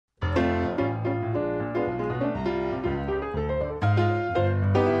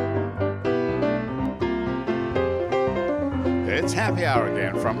It's Happy Hour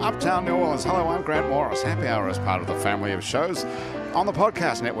again from Uptown New Orleans. Hello, I'm Grant Morris. Happy Hour is part of the family of shows on the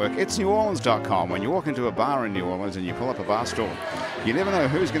podcast network. It's neworleans.com. When you walk into a bar in New Orleans and you pull up a bar stool, you never know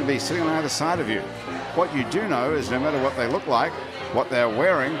who's going to be sitting on either side of you. What you do know is no matter what they look like, what they're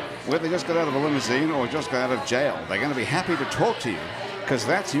wearing, whether they just got out of a limousine or just got out of jail, they're going to be happy to talk to you because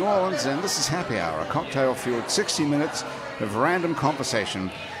that's New Orleans and this is Happy Hour, a cocktail-fueled 60 minutes of random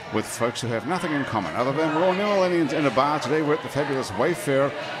conversation with folks who have nothing in common other than we're all New Orleanians in a bar. Today we're at the fabulous Wayfair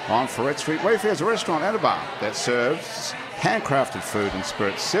on Ferret Street. Wayfair is a restaurant and a bar that serves handcrafted food and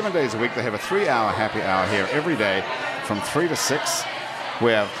spirits 7 days a week. They have a 3-hour happy hour here every day from 3 to 6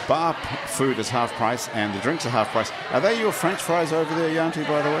 where bar food is half price and the drinks are half price. Are they your French fries over there, Yanti,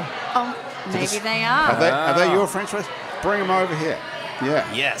 by the way? Maybe they are. Are they your French fries? Bring them over here. Yeah.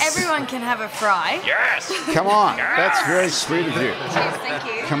 Yes. Everyone can have a fry. Yes. Come on. Yes. That's very sweet of you. Cheers, thank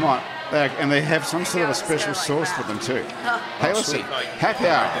you. Come on. And they have some sort of a special sauce for them too. Hey, listen. Happy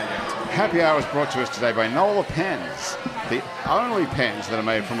Hour. Happy Hour is brought to us today by Nola Pens, the only pens that are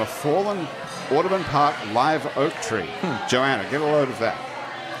made from a fallen Audubon Park live oak tree. Joanna, get a load of that.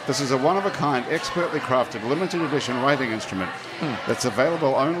 This is a one-of-a-kind, expertly crafted, limited edition writing instrument that's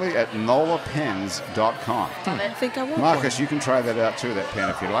available only at nolapens.com. I think I want Marcus, you can try that out too, that pen,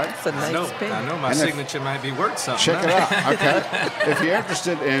 if you like. It's a nice pen. I know my signature might be worth something. Check it out, okay? If you're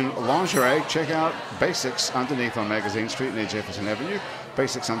interested in lingerie, check out Basics Underneath on Magazine Street near Jefferson Avenue.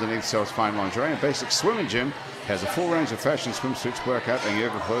 Basics Underneath sells fine lingerie, and Basics Swimming Gym has a full range of fashion swimsuits, workout, and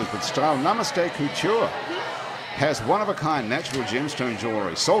yoga clothes with style. Namaste Couture has one-of-a-kind natural gemstone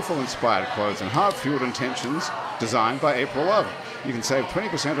jewelry, soulful-inspired clothes, and heart-fueled intentions designed by April Love. You can save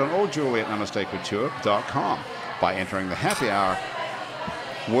 20% on all jewelry at namastecouture.com by entering the Happy Hour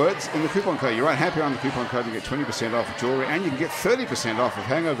words in the coupon code. You write Happy Hour on the coupon code and get 20% off of jewelry, and you can get 30% off of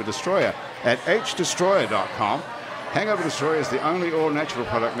Hangover Destroyer at hdestroyer.com. Hangover Destroyer is the only all-natural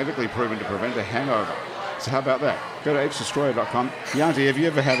product medically proven to prevent a hangover. So how about that? Go to hdestroyer.com. Yanti, have you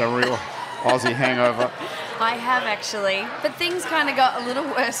ever had a real Aussie hangover? I have actually, but things kind of got a little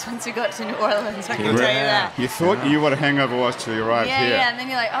worse once we got to New Orleans, I can tell you that. You thought you knew what a hangover was till you arrived here. Yeah, and then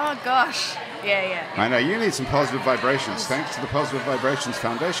you're like, oh gosh. Yeah. I know, you need some positive vibrations. Thanks to the Positive Vibrations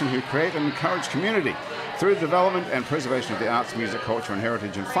Foundation, who create and encourage community through the development and preservation of the arts, music, culture, and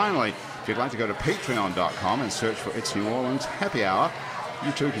heritage. And finally, if you'd like to go to patreon.com and search for It's New Orleans Happy Hour,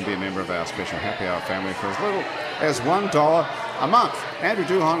 you too can be a member of our special Happy Hour family for as little as $1 a month. Andrew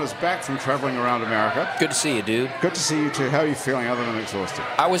Duhon is back from traveling around America. Good to see you, dude. Good to see you too. How are you feeling other than exhausted?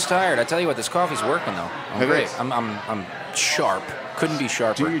 I was tired. I tell you what, this coffee's working though. I'm great. I'm sharp. Couldn't be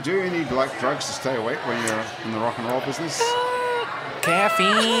sharper. Do you do any drugs to stay awake when you're in the rock and roll business?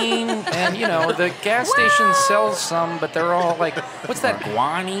 Caffeine, and the gas station sells some, but they're all like, what's that,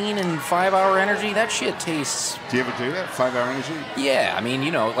 guanine and 5-hour energy? That shit tastes. Do you ever do that, 5-hour energy? Yeah, I mean,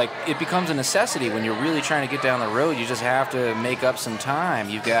 it becomes a necessity when you're really trying to get down the road. You just have to make up some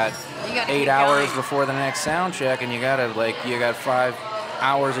time. You've got 8 hours before the next sound check, and you got 5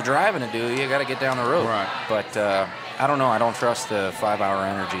 hours of driving to do. You got to get down the road. Right. But I don't know. I don't trust the 5-hour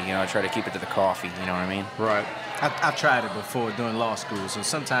energy. I try to keep it to the coffee. You know what I mean? Right. I've tried it before doing law school, so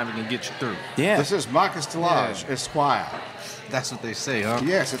sometimes it can get you through. Yeah. This is Marcus Delage, Esquire. That's what they say, huh?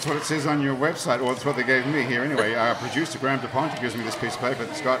 Yes, it's what it says on your website, or it's what they gave me here anyway. Producer Graham DuPont gives me this piece of paper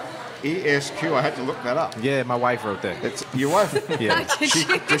that's got ESQ. I had to look that up. Yeah, my wife wrote that. It's your wife? Yeah.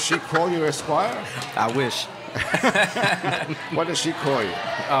 Does she call you Esquire? I wish. What does she call you?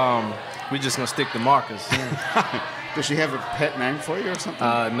 We're just going to stick to Marcus. Does she have a pet name for you or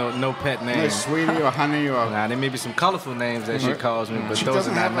something? No pet name. No sweetie or honey or... Nah, there may be some colorful names that she calls me, but she those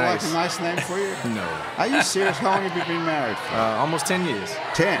are not nice. She doesn't have a nice name for you? No. Are you serious? How long have you been married for? Almost 10 years.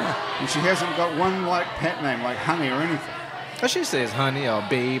 10? And she hasn't got one pet name like honey or anything? Well, she says honey or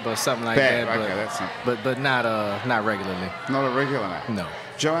babe or something like Babe, that. okay, that's not... But not regularly. Not a regular name? No.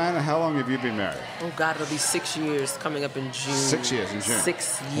 Joanna, how long have you been married? Oh, God, it'll be 6 years coming up in June. 6 years in June.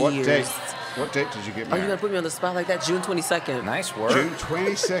 6 years. What date did you get married? Are you going to put me on the spot like that? June 22nd. Nice work. June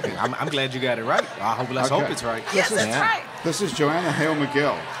 22nd. I'm glad you got it right. Let's hope it's right. Yes, that's right. This is Joanna Hale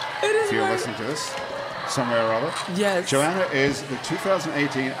McGill. It is if you're right. listening to this somewhere or other. Yes. Joanna is the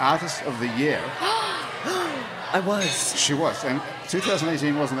 2018 Artist of the Year. I was. She was. And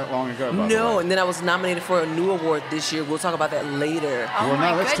 2018 wasn't that long ago, by the No, way. and then I was nominated for a new award this year. We'll talk about that later. Oh,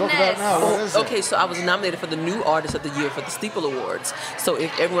 my let's talk about it now. What is it? Okay, so I was nominated for the New Artist of the Year for the Steeple Awards. So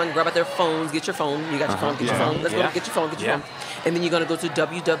if everyone grab out their phones, get your phone. You got your phone, get your phone. Let's go get your phone, get your phone. And then you're going to go to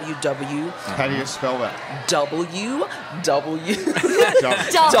www. How do you spell that? W.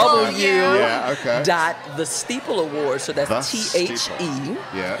 Okay. Dot the Steeple Awards. So that's The THE. Steeple.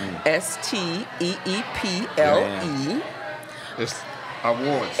 Yeah. STEEPLE. It's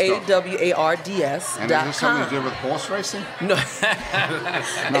awards. awards.com. And is this something to do with horse racing? No.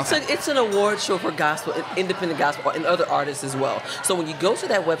 It's an award show for gospel, independent gospel, and other artists as well. So when you go to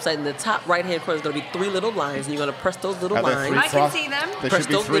that website, in the top right-hand corner, there's going to be 3 little lines, and you're going to press those little lines. I can see them. Press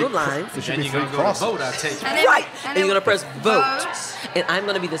those little lines. And you're going to go to vote, I take it. And you're going to press vote. And I'm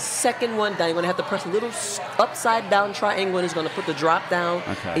going to be the second one down. You're going to have to press a little upside-down triangle, and it's going to put the drop down.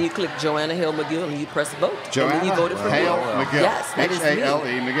 Okay. And you click Joanna Hale McGill, and you press vote. Joanna and then you voted for Hale me. McGill. Yes, that is me.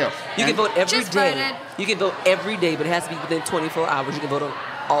 H-A-L-E McGill. You can vote every Just day. voted. You can vote every day, but it has to be within 24 hours. You can vote on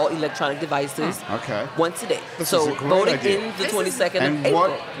all electronic devices Okay. once a day. This So is a great voting idea. in the 22nd And of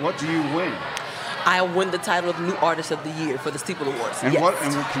April. what do you win? I win the title of New Artist of the Year for the Steeple Awards. And yes.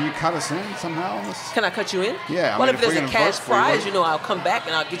 and can you cut us in somehow on this? Can I cut you in? Yeah, I Well, mean, if if we're there's a gonna cash vote for you, prize, I'll come back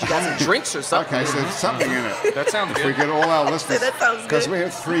and I'll get you guys some drinks or something. Okay, so there's something in it. That sounds If we good. get all our listeners, That sounds because good. we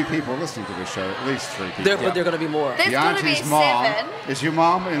have 3 people listening to this show, at least 3 people. But there are going to be more. There's going to be Yanti's mom. 7. Is your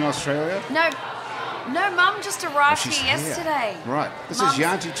mom in Australia? No, Mum just arrived She's here yesterday. Right. This Mum's- is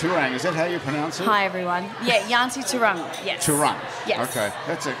Yanti Turang. Is that how you pronounce it? Hi, everyone. Yeah, Yanti Turang. Yes. Turang. Yes. Okay.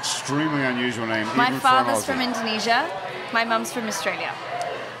 That's an extremely unusual name. My even father's for an from Aussie. Indonesia. My mum's from Australia.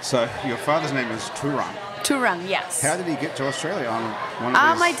 So your father's name is Turang. Turang, yes. How did he get to Australia on one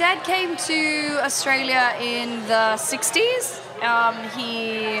of these? My dad came to Australia in the 60s.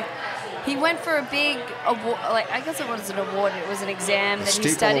 He went for a big award, I guess it was an award, it was an exam that he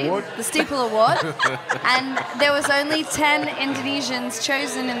Steeple studied. Award? The Steeple Award. And there was only 10 Indonesians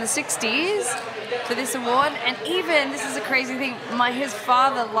chosen in the 60s for this award. And even, this is a crazy thing, his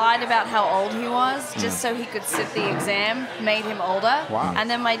father lied about how old he was just so he could sit the exam, made him older. Wow. And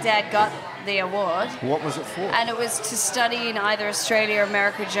then my dad got the award. What was it for? And it was to study in either Australia,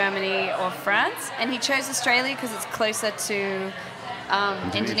 America, Germany, or France. And he chose Australia because it's closer to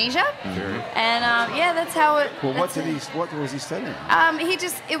Indonesia. And that's how it. Well, what that's was he studying?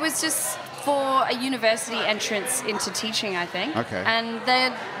 it was just for a university entrance into teaching, I think. Okay. And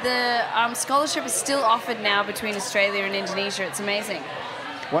the scholarship is still offered now between Australia and Indonesia. It's amazing.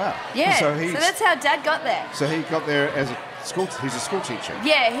 Wow. Yeah. So So that's how Dad got there. So he got there as a school. He's a school teacher.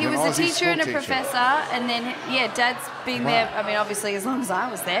 Yeah, he An was Aussie a teacher school and a teacher. professor, and then Dad's been there. I mean, obviously as long as I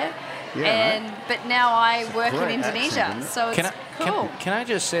was there. Yeah, But now I work in great Indonesia, accent, isn't it? so it's cool. Can I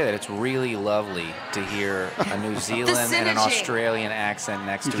just say that it's really lovely to hear a New Zealand and an synergy. Australian accent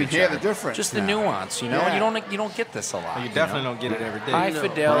next You to can each hear other? the difference Just the now. nuance, Yeah. You don't get this a lot. You definitely don't get it every day. High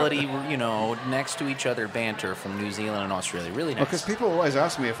fidelity, next to each other banter from New Zealand and Australia. Really nice. Because people always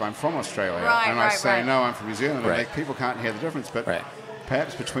ask me if I'm from Australia, Right, and I right, say right. no, I'm from New Zealand. Right. And people can't hear the difference, but Right.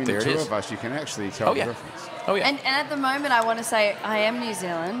 perhaps between There the it two is. of us, you can actually tell the difference. Oh yeah. And at the moment, I want to say I am New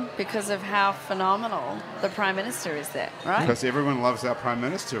Zealand because of how phenomenal the Prime Minister is there, right? Because everyone loves our Prime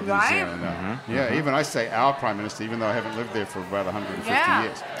Minister of Right? New Zealand. Yeah, even I say our Prime Minister, even though I haven't lived there for about 150 Yeah.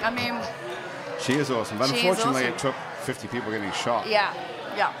 years. I mean, She is awesome. But She is unfortunately, awesome. it took 50 people getting shot yeah.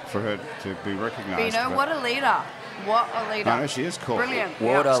 for her to be recognized. But you know, what a leader. What a leader. I know, she is cool. Brilliant.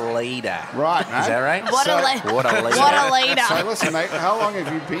 What yeah. a leader. Right, mate. Is that right? What So- a leader. What a leader. What a leader. So listen, mate, how long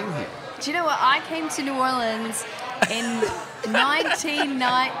have you been here? Do you know what? I came to New Orleans in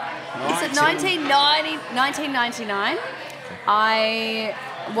 1999. I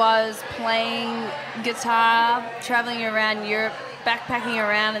was playing guitar, traveling around Europe, backpacking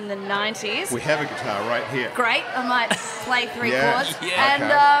around in the 90s. We have a guitar right here. Great. I might play 3 Yeah. chords. Yeah. And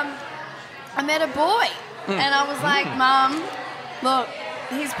Okay. I met a boy. And I was like, Mum, look,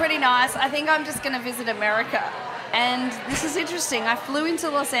 he's pretty nice. I think I'm just going to visit America. And this is interesting. I flew into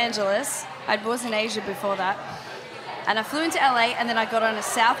Los Angeles. I was in Asia before that. And I flew into LA, and then I got on a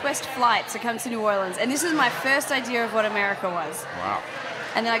Southwest flight to come to New Orleans. And this is my first idea of what America was. Wow.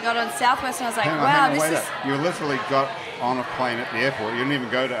 And then I got on Southwest, and I was like, Hang on, wow, wait this is... up. You literally got on a plane at the airport. You didn't even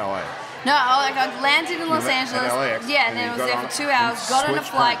go to LA. No, I landed in Los at Angeles. LAX, Yeah, and and then you I was got there on for it 2 hours, and got on a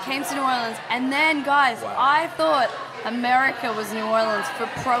switched flight, planes. came to New Orleans, and then, guys, I thought America was New Orleans for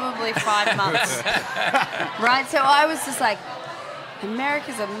probably 5 months. Right? So I was just like,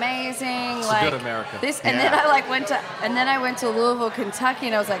 America's amazing. It's like a good America. This, and Yeah. then I went to Louisville, Kentucky,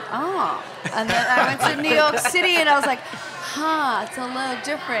 and I was like, oh. And then I went to New York City, and I was like, it's a little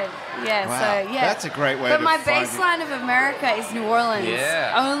different. Yeah, Wow. so yeah. That's a great way But to my find it. baseline of America is New Orleans.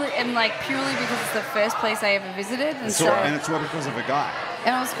 Yeah. Only and purely because it's the first place I ever visited, and And it's all because of a guy.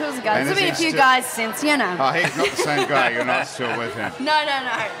 and it was cool as a guy. And There's is been a he few still- guys since, you know. Oh, he's not the same guy. You're not still with him. No,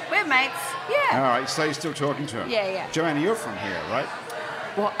 we're mates. Yeah. All right, so you're still talking to him? Yeah. Joanna, you're from here, right?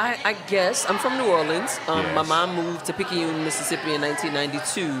 Well, I guess I'm from New Orleans. My Yes. mom moved to Picayune, Mississippi in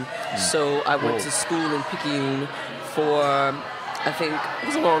 1992. So I went to school in Picayune for I think it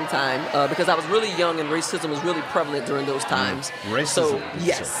was a long time because I was really young and racism was really prevalent during those times. Racism? So,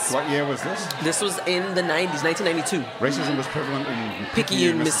 yes. What year was this? This was in the 90s, 1992. Racism was prevalent in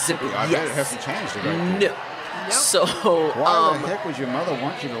Picayune, Mississippi. I bet it hasn't changed a great deal. No. So, why the heck would your mother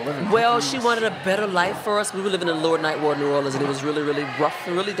want you to live in well, Picayune? she wanted a better life for us. We were living in the Lower Ninth Ward, New Orleans, and it was really, really rough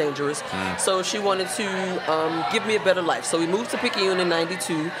and really dangerous. So she wanted to give me a better life. So we moved to Picayune in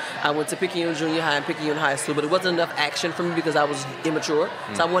 92. I went to Picayune Junior High and Picayune High School, but it wasn't enough action for me because I was immature.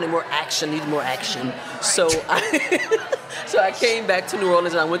 So I wanted more action, needed more action. So I came back to New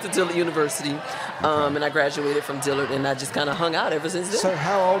Orleans and I went to Dillard University, and I graduated from Dillard, and I just kind of hung out ever since then. So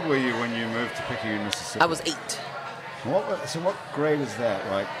how old were you when you moved to Picayune, Mississippi? I was 8. What grade is that?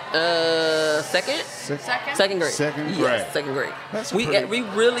 Like second? Second Grade. Second grade. Yes, second grade. That's we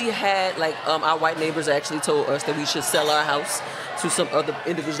really had like our white neighbors actually told us that we should sell our house to some other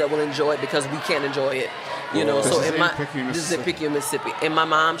individuals that will enjoy it because we can't enjoy it. You know, This so is in in my Picayune, this is in Mississippi. Picayune, Mississippi. And my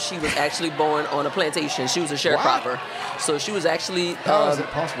mom, she was actually born on a plantation. She was a sharecropper. So she was actually How is it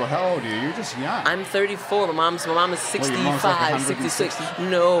possible? How old are you? You're just young. I'm 34. My mom is Well, your mom's 65, like 66. 160?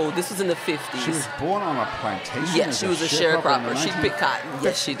 No, this was in the 50s. She was born on a plantation. Yes, as she was a sharecropper. She picked cotton.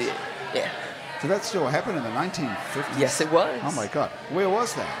 Yes, 1950s. she did. Yeah. So that still happened in the 1950s? Yes, it was. Oh my God. Where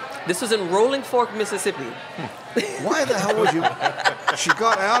was that? This was in Rolling Fork, Mississippi. Why the hell would you? She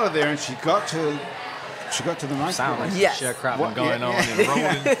got out of there and she got to the nice Sound like place. Yes. sharecropping What- going yeah, on yeah. in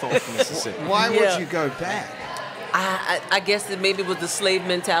Rolling Fork, Mississippi. Why Yeah. would you go back? I guess that maybe it was the slave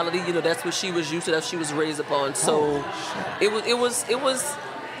mentality. You know, that's what she was used to. That's what she was raised upon. So it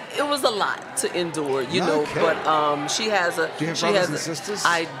was a lot to endure. You No know, kidding. but she has a. Do you have she brothers has and a- sisters?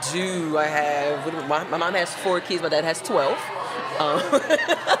 I do. I have. My mom has 4 kids. My dad has 12.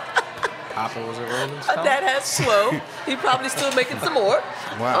 Papa was a Rolling My Stone. dad has 12. He probably still making some more.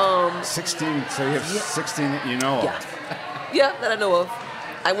 Wow. 16. So you have 16 that you know of. Yeah, that I know of.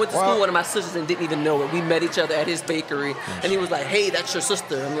 I went to Wow. school with one of my sisters and didn't even know it. We met each other at his bakery, and he was like, "Hey, that's your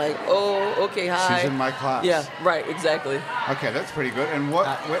sister." I'm like, "Oh, okay, hi." She's in my class. Yeah, right, exactly. Okay, that's pretty good. And what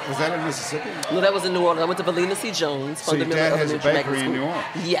was that in Mississippi? No, that was in New Orleans. I went to Valina C. Jones. So your dad has a bakery in New Orleans?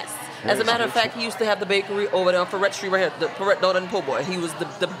 Yes. As a matter of fact, he used to have the bakery over there on Ferret Street right here, the Ferret Donut and Po' Boy. He was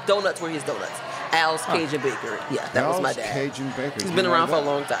the donuts were his donuts. Al's Cajun Bakery. Yeah, that was my Al's dad. Cajun Bakery. He's Do been you know around for a that?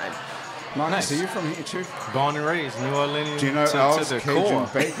 long time. Marcus, Nice. are you from here too? Born and raised, New Orleans Do you know to Al's the Cajun core.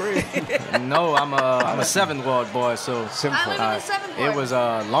 Bakery? No, I'm a 7th Ward boy, so Simple. I live in the 7th it ward. was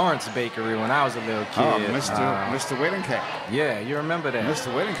Lawrence Bakery when I was a little kid. Oh, Mr. Wedding Cake. Yeah, you remember that?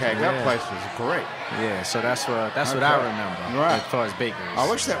 Mr. Wedding Cake. That Yeah. place was great. Yeah, so that's what I Okay. remember Right. as far as bakeries. I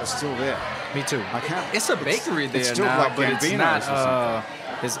wish that was still there. Me too. I can't. It's a bakery it's there still now, like but it's Gambino's not. or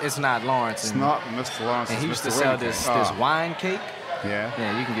something. It's not Lawrence. It's not Mr. Lawrence. And he it's used to Mr. sell Wedding this Cake. this Oh, wine cake. Yeah.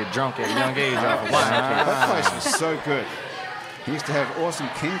 Yeah, you can get drunk at a young age off of wine cake. That place was so good. He used to have awesome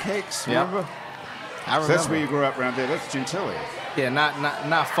king cakes. Yep. Remember? I remember. So that's where you grew up around there. That's Gentilly. Yeah,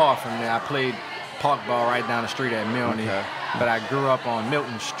 not far from there. I played park ball right down the street at Milne, Okay. but I grew up on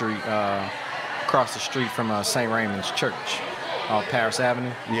Milton Street, across the street from St. Raymond's Church, off Paris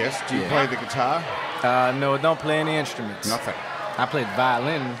Avenue. Yes. Do you Yeah. play the guitar? No, don't play any instruments. Nothing. I played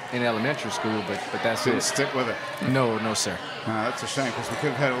violin in elementary school, but that's Didn't it. stick with it. No, sir. No, that's a shame because we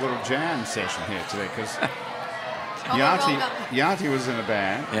could have had a little jam session here today because Oh, Yanti was in a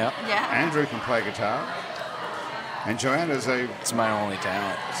band. Yeah. Yeah. Andrew can play guitar. And Joanna's a It's my only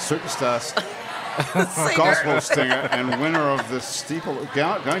talent. superstar gospel singer and winner of the steeple.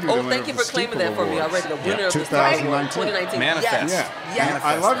 Going to be the Oh, winner thank of you the for claiming Steeple that for me Awards. already. The winner of the 2019. 2019. Manifest. Yes. Yeah. Yes. And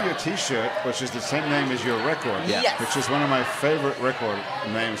I love your T-shirt, which is the same name as your record, Yes. which is one of my favorite record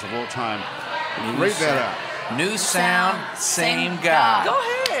names of all time. Read that out. New sound, same guy. Go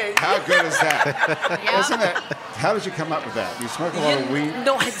ahead. How good is that? Yeah. Isn't it? How did you come up with that? You smoke a lot of weed?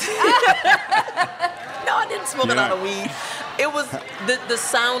 No, I didn't. No, I didn't smoke a lot of weed. It was the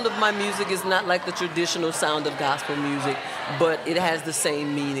sound of my music is not like the traditional sound of gospel music, but it has the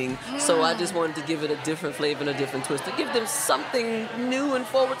same meaning. So I just wanted to give it a different flavor and a different twist to give them something new and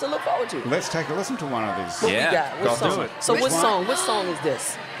forward to look forward to. Let's take a listen to one of these. What Yeah, we got? What go song? do it. So Which what one? song? What song is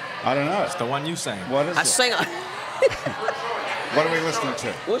this? I don't know. It's the one you sang. What is I it? sang. What are we listening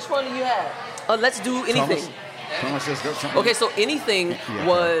to? Which one do you have? Let's do anything. Thomas has got something. Okay, so anything Yeah.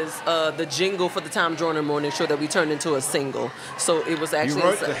 was the jingle for the Tom Joyner Morning Show that we turned into a single. So it was You actually.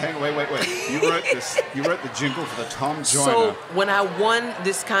 wrote the wait. You wrote this. You wrote the jingle for the Tom Joyner. So when I won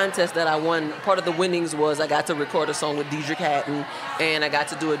this contest that I won, part of the winnings was I got to record a song with Diedrich Hatton, and I got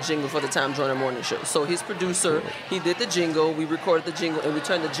to do a jingle for the Tom Joyner Morning Show. So his producer, he did the jingle, we recorded the jingle, and we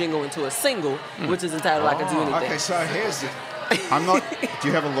turned the jingle into a single, which is entitled "I Can Do Anything." Okay, so I'm not. Do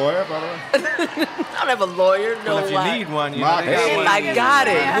you have a lawyer, by the way? I don't have a lawyer. No. Well, if you need one, you Mark, know, they got I one. got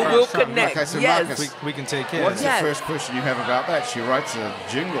it. Yeah. We will connect. Okay, so yes. Marcus, We can take care what's of the it. Yes. first question you have about that? She writes a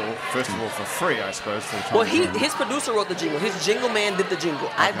jingle, first of all, for free, I suppose, for the time. Well, his producer wrote the jingle. His jingle man did the jingle.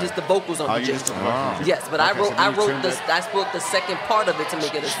 I just the vocals on Oh, the you just jingle. did the vocals. Yes, but Okay, so I you wrote tuned this. it. I wrote the second part of it to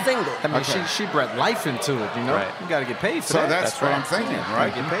make it a single. I mean, Okay. she brought life into it, you know? Right. You got to get paid for So that. that's what right. I'm thinking, You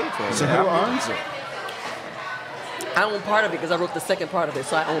right? get paid for it. So who owns it? I own part of it because I wrote the second part of it,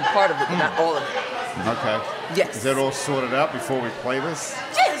 so I own part of it, but not all of it. Okay. Yes. Is that all sorted out before we play this?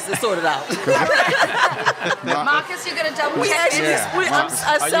 Yes, it's sorted out. Marcus, you're gonna double we check actually, this. Yeah. I Oh,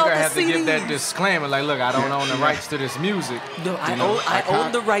 sell you gotta the have to give that CDs. disclaimer, like, look, I don't own the rights to this music. No, I know, own I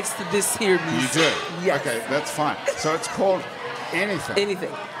can't- the rights to this here You music. do? Yes. Okay, that's fine. So it's called Anything.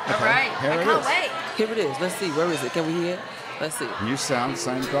 Anything. All right, Here I it can't is. wait. Here it is. Let's see. Where is it? Can we hear it? Let's see. You sound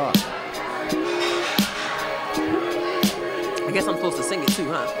same guy. I guess I'm supposed to sing it too,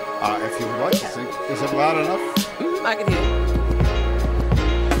 huh? If you would like to sing, is it loud enough? I can hear it.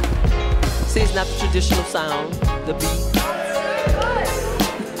 See, it's not the traditional sound, the beat.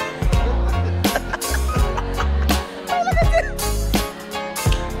 Oh, look at this.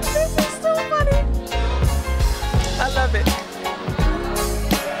 This is so funny. I love it.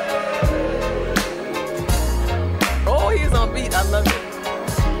 Oh, he's on beat. I love it.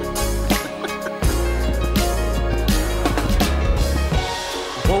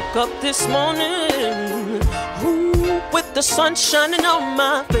 Woke up this morning, ooh, with the sun shining on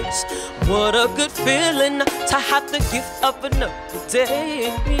my face. What a good feeling to have the gift of another day.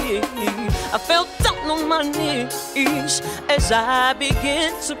 I fell down on my knees as I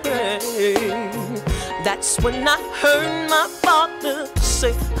began to pray. That's when I heard my father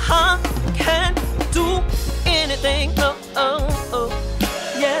say, I can't do anything. Oh, oh, oh.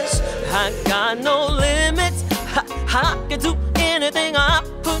 Yes, I got no limits. I can do anything I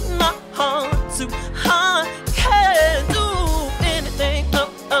put my heart to. I can do anything.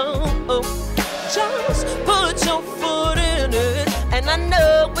 Oh, oh, oh. Just put your foot in it. And I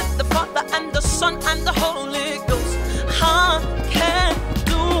know with the Father and the Son and the Holy Ghost, I can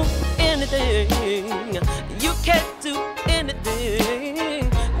do anything. You can't do anything.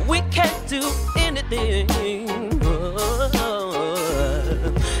 We can't do anything.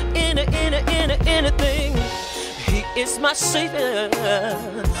 Anything. He is my Savior.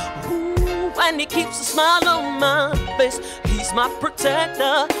 Ooh, and He keeps a smile on my face. He's my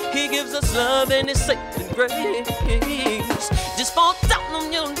protector. He gives us love and His saving grace. Just fall down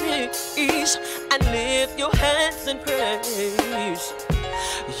on your knees and lift your hands in praise.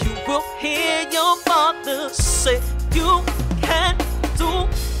 You will hear your Father say, you can't do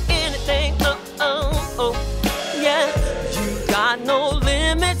anything. Oh, oh, oh. Yeah, you got no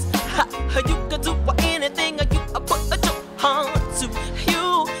limits. You can do anything you put your heart to.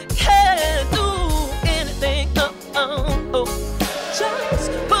 You can do anything. Oh, oh, oh. Just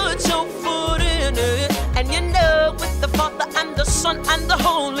put your foot in it. And you know with the Father and the Son and the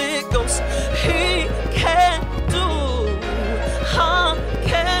Holy Ghost, He can do. I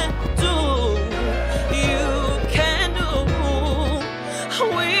can do. You can do.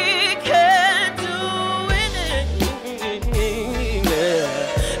 We can do anything.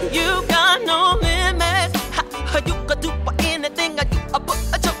 You got no limits. You can do anything you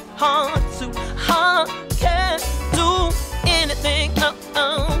put your heart to. I can do anything. Oh,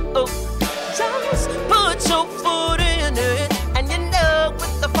 oh, oh. Just put your foot in it. And you know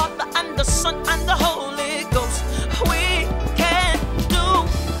with the Father and the Son and the Holy Ghost, we can do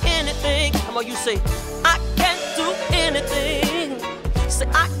anything. Come on, you say, I can't do anything. Say,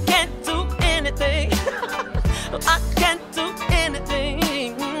 I can't do anything. I can't do anything.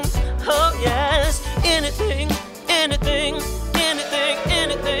 Oh yes, anything, anything, anything,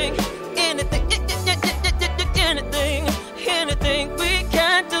 anything, anything, anything, anything we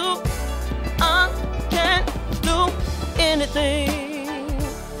can do. I can do anything.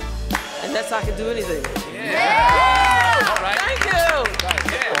 And that's how I can do anything. Yeah! All right. Thank you.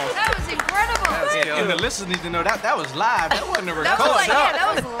 That was incredible. And the listeners need to know that was live. That wasn't a That was record. like, yeah,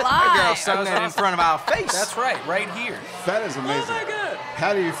 that was That girl live. sung that in front of our face. That's right here. That is amazing. Oh my God.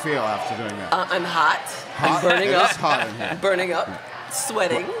 How do you feel after doing that? I'm hot. Hot? I'm burning It up. is hot in here. Burning up.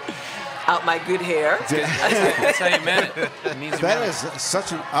 Sweating. Out my good hair. That's how you meant it. It means you That meant is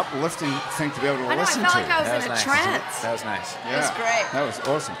such an uplifting thing to be able to I know, I listen felt to. like I was That in was a nice. trance. That was nice. Yeah, was great. That was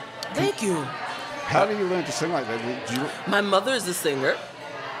awesome. Thank you. How do you learn to sing like that? Did you, My mother is a singer,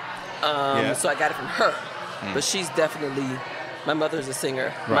 Yeah. so I got it from her. But she's definitely, my mother is a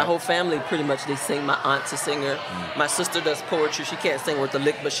singer. My Right. whole family pretty much, they sing. My aunt's a singer. My sister does poetry. She can't sing worth a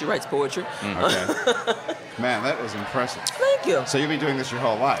lick, but she writes poetry. okay. Man, that is impressive. Thank Thank you. So you've been doing this your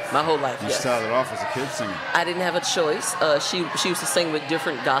whole life? My whole life, You yes. started off as a kid singing. I didn't have a choice. She used to sing with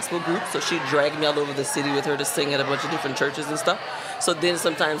different gospel groups, so she'd drag me all over the city with her to sing at a bunch of different churches and stuff. So then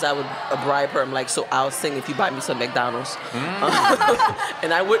sometimes I would bribe her. I'm like, so I'll sing if you buy me some McDonald's.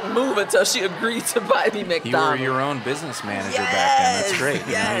 And I wouldn't move until she agreed to buy me McDonald's. You were your own business manager back then. That's great.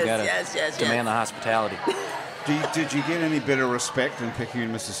 You gotta demand the hospitality. Did you get any bit of respect in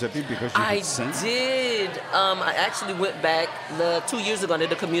Picayune, Mississippi because you could sing? I did. I actually went back 2 years ago. I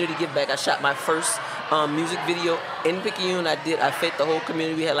did a community give back. I shot my first music video in Picayune. I fed the whole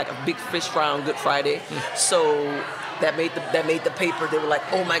community. We had like a big fish fry on Good Friday. So that made the paper. They were like,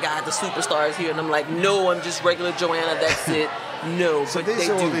 "Oh my God, the superstar is here!" And I'm like, "No, I'm just regular Joanna. That's it." No, So but these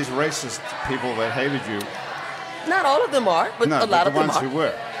they are all do. these racist people that hated you. Not all of them are, but No, a lot of the them ones are. who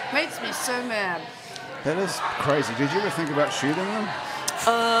were. Makes me so mad. That is crazy. Did you ever think about shooting them?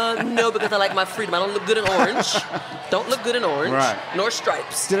 No, because I like my freedom. I don't look good in orange. Don't look good in orange. Right. Nor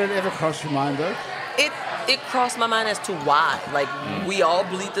stripes. Did it ever cross your mind though? It crossed my mind as to why. Like, we all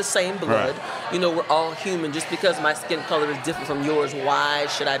bleed the same blood. Right. You know, we're all human. Just because my skin color is different from yours, why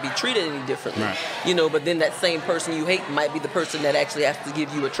should I be treated any differently? Right. You know, but then that same person you hate might be the person that actually has to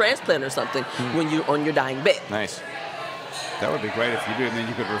give you a transplant or something when you're on your dying bed. Nice. That would be great if you did, and then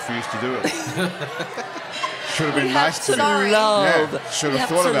you could refuse to do it. Should have been We nice have to to me. love. Yeah, should You have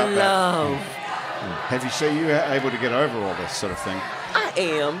have thought to about love. that. Have you able to get over all this sort of thing? I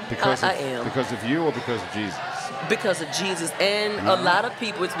am. I am. Because of you or because of Jesus? Because of Jesus. And a lot of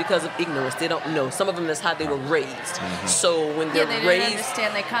people, it's because of ignorance. They don't know. Some of them, that's how they were raised. So when Yeah, they're they don't raised...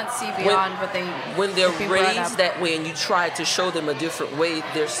 understand. They can't see beyond what they. When they're they've been brought raised up. that way and you try to show them a different way,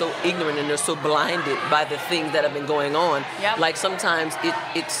 they're so ignorant and they're so blinded by the things that have been going on. Yep. Like sometimes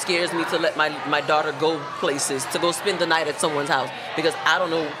it scares me to let my daughter go places, to go spend the night at someone's house, because I don't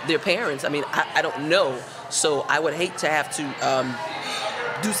know their parents. I mean, I don't know. So I would hate to have to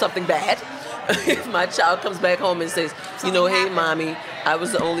do something bad. If my child comes back home and says, you know, hey, mommy, I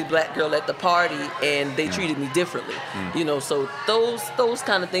was the only black girl at the party and they treated me differently. You know, so those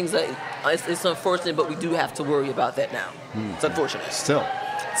kind of things, it's unfortunate, but we do have to worry about that now. It's unfortunate. We're still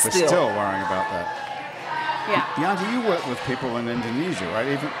worrying about that. Yeah. Yanti, you work with people in Indonesia, right?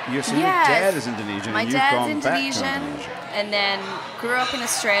 Even your Yes. dad is Indonesian, My and you've dad's gone back to Indonesian, Indonesia. and then grew up in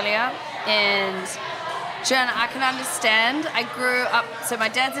Australia. And Joanna, I can understand. I grew up. So my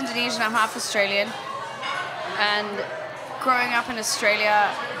dad's Indonesian. I'm half Australian. And growing up in Australia,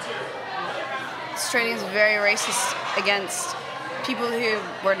 Australians are very racist against people who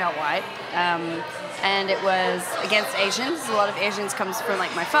were not white. And it was against Asians. A lot of Asians comes from,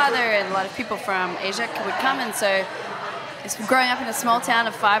 like, my father, and a lot of people from Asia would come. And so growing up in a small town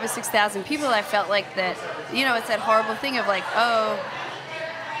of 5,000 or 6,000 people, I felt like that, you know, it's that horrible thing of like, oh,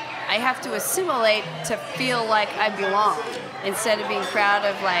 I have to assimilate to feel like I belong, instead of being proud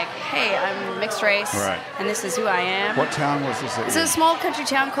of like, hey, I'm mixed race, Right. and this is who I am. What town was this? It's a small country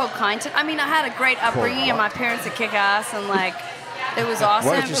town called Kyneton. I mean, I had a great upbringing, and my parents would kick ass, and like, it was awesome.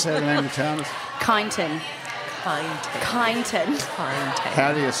 What did you say the name of the town is? Kyneton. Kyneton.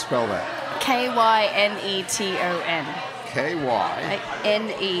 How do you spell that? Kyneton. K-Y.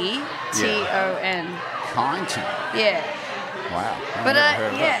 Neton. Kyneton. Yeah. Wow. But I've never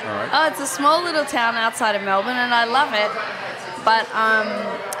heard of yeah, that. All right. oh, it's a small little town outside of Melbourne, and I love it. But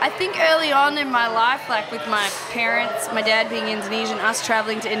I think early on in my life, like with my parents, my dad being Indonesian, us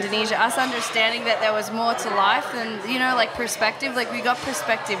traveling to Indonesia, us understanding that there was more to life than, you know, like perspective. Like, we got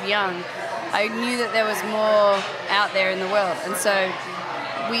perspective young. I knew that there was more out there in the world, and so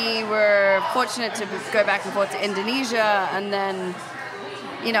we were fortunate to go back and forth to Indonesia, and then,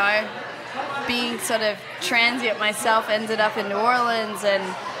 you know, being sort of transient myself, ended up in New Orleans, and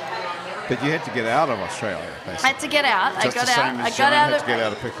But you had to get out of Australia, basically. I had to get out. Just I got the same out. as I John got out had of to get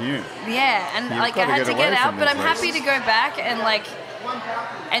out of Picayune. yeah, and You've like I gotta had get to away get out, from but these I'm happy to places. go back and like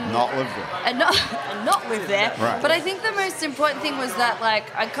and Not live there. and not live there. Right. But I think the most important thing was that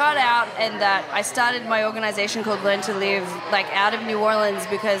like I got out, and that I started my organization called Learn to Live, like out of New Orleans,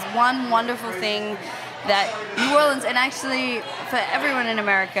 because one wonderful thing that New Orleans, and actually for everyone in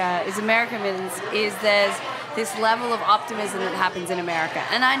America, is there's this level of optimism that happens in America.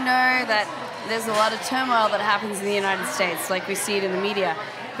 And I know that there's a lot of turmoil that happens in the United States, like we see it in the media.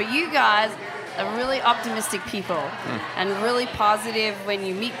 But you guys are really optimistic people and really positive when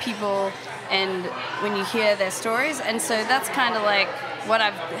you meet people and when you hear their stories. And so that's kind of like what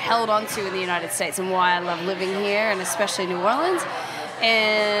I've held on to in the United States, and why I love living here, and especially New Orleans.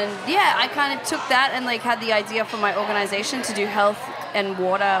 And yeah, I kind of took that and like had the idea for my organization to do health and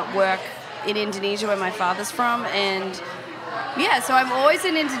water work in Indonesia, where my father's from. And yeah, so I'm always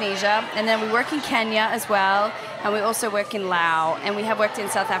in Indonesia, and then we work in Kenya as well, and we also work in Laos, and we have worked in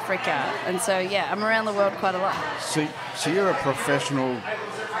South Africa. And so, yeah, I'm around the world quite a lot. So you're a professional,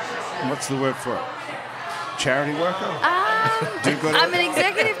 what's the word for it? Charity worker? I'm an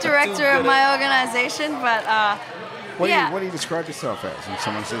executive director of my organization, but what do you describe yourself as? When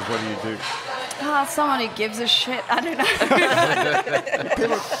someone says, what do you do? Someone who gives a shit. I don't know.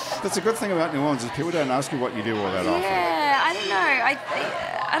 That's a good thing about New Orleans is people don't ask you what you do all that often. Yeah, I don't know.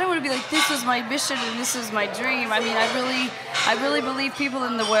 I don't want to be like, this was my mission and this was my dream. I mean, I really believe people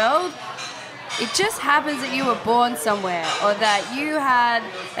in the world. It just happens that you were born somewhere, or that you had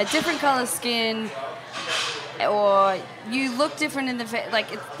a different color skin, or you look different in the face. Like,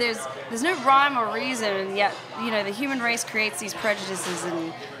 there's no rhyme or reason, and yet, you know, the human race creates these prejudices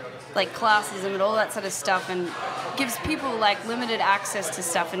and like classism and all that sort of stuff, and gives people like limited access to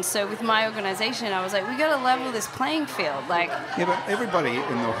stuff. And so with my organization, I was like, we got to level this playing field. Like, yeah, but everybody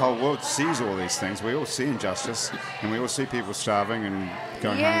in the whole world sees all these things. We all see injustice, and we all see people starving and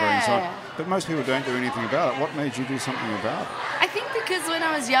going hungry and so on. But most people don't do anything about it. What made you do something about it? I think because when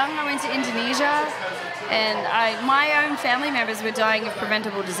I was young, I went to Indonesia, and my own family members were dying of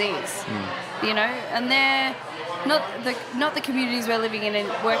preventable disease. You know, and they're not the communities we're living in and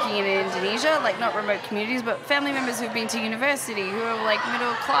working in Indonesia, like not remote communities, but family members who've been to university, who are like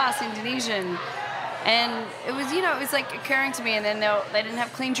middle class Indonesian. And it was, you know, it was like occurring to me, and then they didn't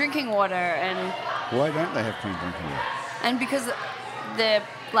have clean drinking water. And why don't they have clean drinking water? And because the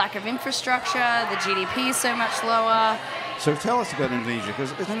lack of infrastructure, the GDP is so much lower. So tell us about Indonesia,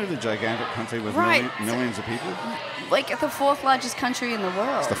 because isn't it a gigantic country with millions of people? Like the 4th largest country in the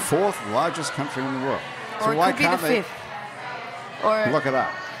world. It's the 4th largest country in the world. Or so it why could be can't the they 5th. Or look it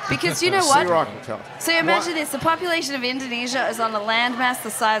up? Because you know what? Tell us. So imagine this: the population of Indonesia is on a landmass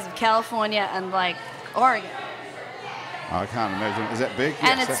the size of California and like Oregon. I can't imagine. Is that big?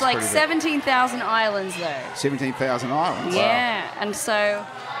 And yes, it's like 17,000 islands, though. 17,000 islands. Yeah, wow. And so.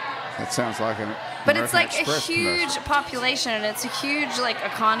 That sounds like an. But it's like Express a huge commercial. Population, and it's a huge like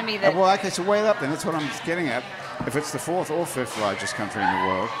economy that. Well, okay, so wait up then. That's what I'm getting at. If it's the 4th or 5th largest country in the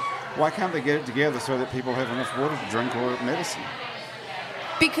world, why can't they get it together so that people have enough water to drink or medicine?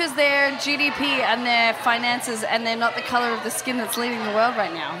 Because their GDP and their finances, and they're not the color of the skin that's leading the world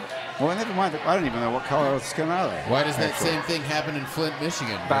right now. Well, never mind. I don't even know what color of skin are they. Why does that same thing happen in Flint,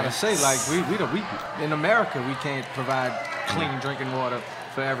 Michigan? About to say, like, we in America, we can't provide clean drinking water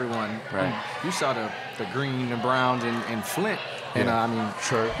for everyone. Right. You saw the green and browns in Flint, and Yeah. I mean,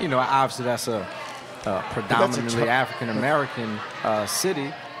 True. you know, obviously that's a predominantly African American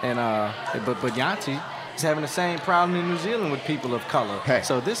city, and but Yanti is having the same problem in New Zealand with people of color. Hey,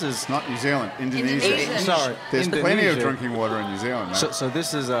 so this is not New Zealand, Indonesia. Indonesia. Sorry, There's plenty of Indonesia. drinking water in New Zealand, man. So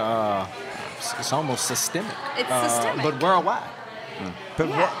this is it's almost systemic. It's systemic. but worldwide. But,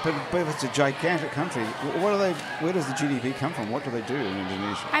 Yeah. but if it's a gigantic country, what are they? Where does the GDP come from? What do they do in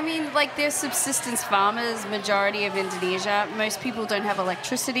Indonesia? I mean, like, they're subsistence farmers, majority of Indonesia. Most people don't have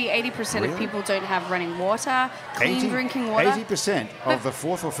electricity. 80% Really? of people don't have running water, clean drinking water. 80% of the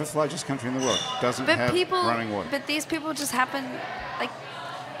 4th or 5th largest country in the world doesn't have running water. But these people just happen, like,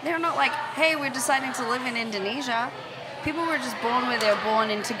 they're not like, hey, we're deciding to live in Indonesia. People were just born where they're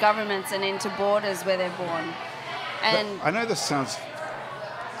born, into governments and into borders where they're born. And I know this sounds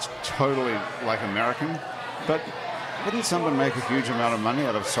totally like American, but wouldn't someone make a huge amount of money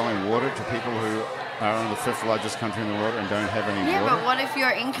out of selling water to people who are in the 5th largest country in the world and don't have any yeah, water? but what if your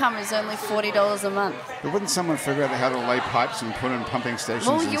income is only $40 a month? But wouldn't someone figure out how to lay pipes and put in pumping stations?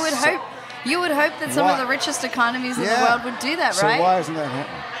 Well, and you would hope that some of the richest economies in the world would do that, right? So why isn't that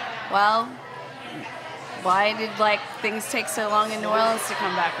happening? Well, why did like things take so long in New Orleans to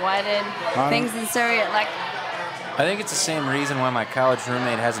come back? Why did things in Syria like? I think it's the same reason why my college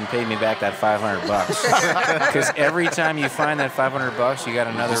roommate hasn't paid me back that $500. Because every time you find that $500, you got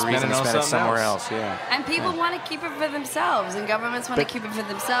another reason to spend it somewhere else. Yeah. And people want to keep it for themselves, and governments want to keep it for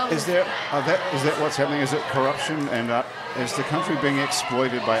themselves. Is that what's happening? Is it corruption, and is the country being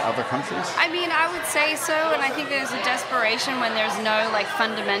exploited by other countries? I mean, I would say so, and I think there's a desperation when there's no like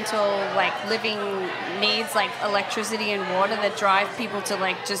fundamental like living needs like electricity and water that drive people to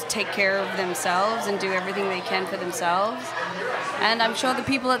like just take care of themselves and do everything they can for themselves. And I'm sure the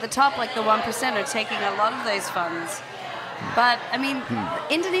people at the top, like the 1%, are taking a lot of those funds. But, I mean,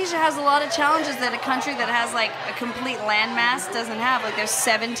 Indonesia has a lot of challenges that a country that has, like, a complete landmass doesn't have. Like, there's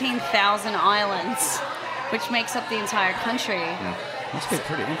 17,000 islands, which makes up the entire country. Must be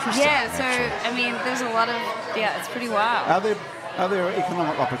pretty interesting. Yeah, so, actually. I mean, there's a lot of, it's pretty wild. Are there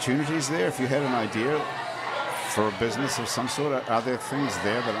economic opportunities there? If you had an idea for a business of some sort, are there things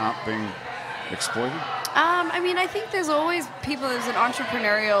there that aren't being exploited? I mean, I think there's always people, there's an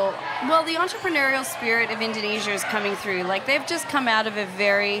entrepreneurial Well, the entrepreneurial spirit of Indonesia is coming through. Like, they've just come out of a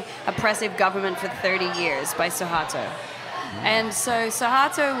very oppressive government for 30 years by Suharto. And so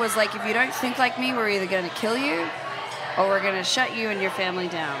Suharto was like, if you don't think like me, we're either going to kill you or we're going to shut you and your family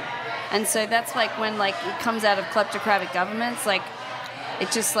down. And so that's like when like it comes out of kleptocratic governments, like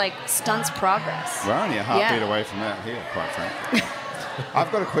it just like stunts progress. We're only a heartbeat away from that here, quite frankly.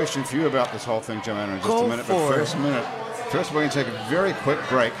 I've got a question for you about this whole thing, Joanna, in just a minute. But first, we're going to take a very quick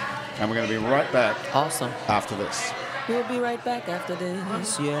break, and we're going to be right back. Awesome. After this. We'll be right back after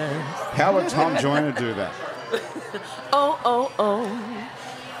this, yeah. How would Tom Joyner do that? Oh.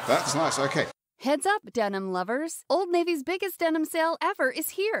 That's nice. Okay. Heads up, denim lovers. Old Navy's biggest denim sale ever is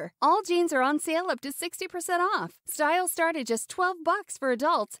here. All jeans are on sale up to 60% off. Styles start at just $12 for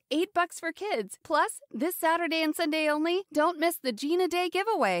adults, $8 for kids. Plus, this Saturday and Sunday only, don't miss the Jean a Day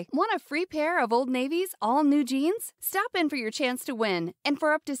giveaway. Want a free pair of Old Navy's all new jeans? Stop in for your chance to win. And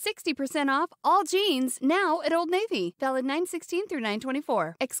for up to 60% off all jeans now at Old Navy. Valid 9/16 through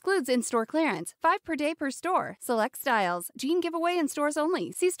 9/24. Excludes in-store clearance. 5 per day per store. Select styles. Jean giveaway in stores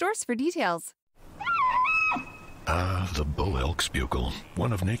only. See stores for details. Ah, the bull elk's bugle,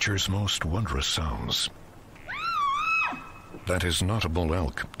 one of nature's most wondrous sounds. That is not a bull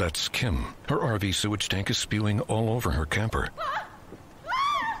elk, that's Kim. Her RV sewage tank is spewing all over her camper.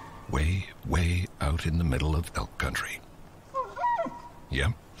 Way, way out in the middle of elk country.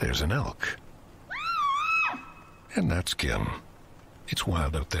 Yep, there's an elk. And that's Kim. It's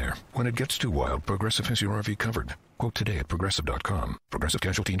wild out there. When it gets too wild, Progressive has your RV covered. Quote today at Progressive.com. Progressive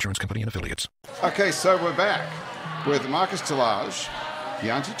Casualty Insurance Company and Affiliates. Okay, so we're back with Marcus Talaj,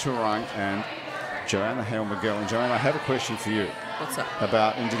 Yanti Turang, and Joanna Hale McGill. And Joanna, I have a question for you. What's up?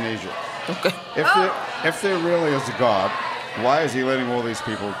 About Indonesia. Okay. If there really is a God, why is he letting all these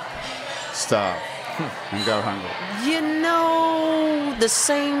people starve and go hungry? You know, the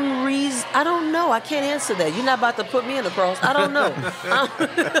same reason. I don't know. I can't answer that. You're not about to put me in the cross. I don't know.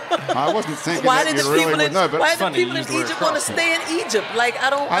 I wasn't thinking why that did you the really people would know. But why did people in Egypt want to stay in Egypt? Like, I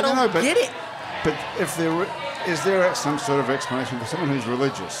don't know, get it. But if there is there some sort of explanation for someone who's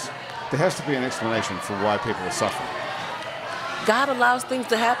religious? There has to be an explanation for why people are suffering. God allows things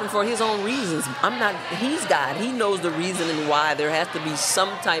to happen for his own reasons. He's God. He knows the reason and why. There has to be some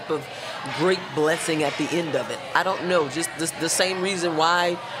type of great blessing at the end of it. I don't know. Just the same reason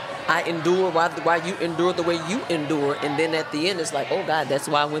why I endure, why you endure the way you endure. And then at the end, it's like, oh, God, that's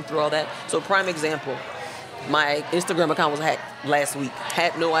why I went through all that. So prime example, my Instagram account was hacked last week.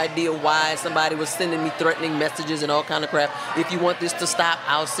 Had no idea why. Somebody was sending me threatening messages and all kind of crap. If you want this to stop,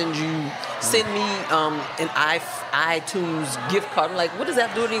 I'll send me an iTunes gift card. I'm like, what does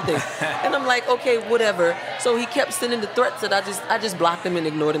that do to anything? And I'm like, okay, whatever. So he kept sending the threats that I just blocked him and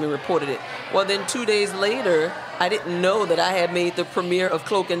ignored him and reported it. Well, then 2 days later, I didn't know that I had made the premiere of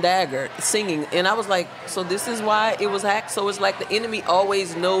Cloak and Dagger singing. And I was like, so this is why it was hacked? So it's like the enemy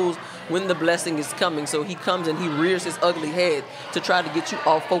always knows when the blessing is coming. So he comes and he rears his ugly head to try to get you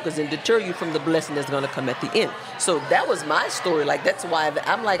off focus and deter you from the blessing that's going to come at the end. So that was my story. Like, that's why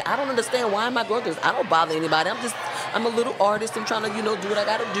I'm like, I don't understand, why am I going through this? I don't bother anybody. I'm a little artist. I'm trying to, do what I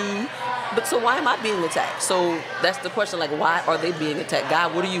got to do. But so why am I being attacked? So that's the question, like, why are they being attacked?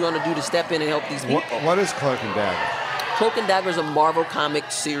 God, what are you going to do to step in and help these people? What is Cloak and Dagger? Cloak and Dagger is a Marvel comic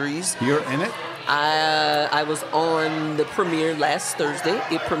series. You're in it? I was on the premiere last Thursday.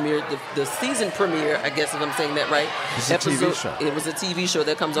 It premiered, the season premiere, I guess if I'm saying that right. It's a TV show. It was a TV show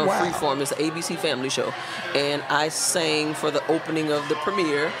that comes on Freeform. It's an ABC family show. And I sang for the opening of the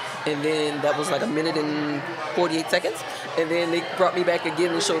premiere, and then that was like 1 minute and 48 seconds. And then they brought me back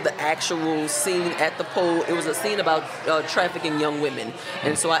again and showed the actual scene at the pole. It was a scene about trafficking young women.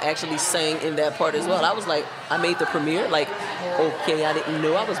 And so I actually sang in that part as well. I was like, I made the premiere. Like, okay, I didn't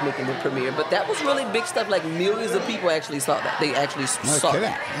know I was making the premiere. But that was really big stuff. Like, millions of people actually saw that. They actually saw it.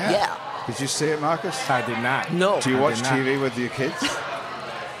 Yeah. Did you see it, Marcus? I did not. No. Do you watch TV with your kids?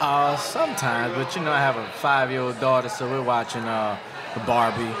 Sometimes, but I have a 5-year-old daughter, so we're watching the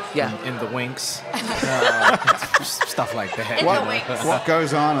Barbie and the Winx, stuff like that. What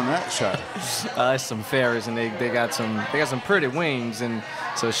goes on in that show? It's some fairies, and they got some pretty wings, and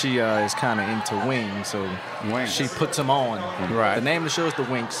so she is kind of into wings, so she puts them on. Right. The name of the show is the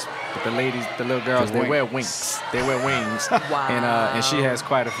Winx, but the little girls, they wear wings. They wear wings. Wow. And she has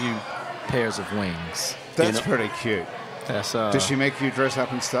quite a few pairs of wings. That's pretty cute. Does she make you dress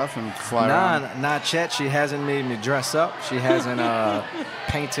up and stuff and fly around? Nah, not yet. She hasn't made me dress up. She hasn't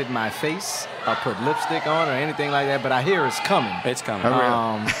painted my face or put lipstick on or anything like that, but I hear it's coming. It's coming.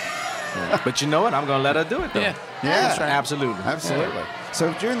 Oh, really? But you know what? I'm going to let her do it, though. Yeah. Yeah. Absolutely. Absolutely.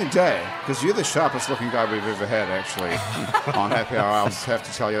 So during the day, because you're the sharpest looking guy we've ever had, actually, on Happy Hour, I'll just have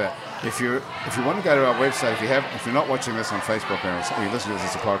to tell you that. If you want to go to our website, if you're not watching this on Facebook or you listen to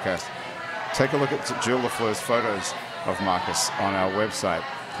this as a podcast, take a look at Jill LaFleur's photos of Marcus on our website.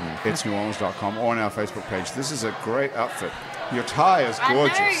 It's neworleans.com or on our Facebook page. This is a great outfit. Your tie is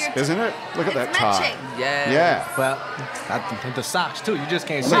gorgeous, isn't it? Look at that tie. matching. Yeah. Well, the socks, too. You just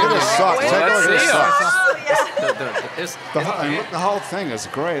can't see Look at the socks. Take a look at the socks. Oh, yeah. The whole thing is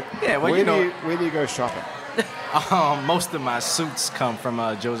great. Yeah, well, where do you go shopping? Most of my suits come from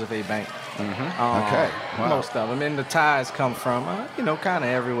Joseph A. Bank. Okay. Wow. Most of them. And the ties come from, kind of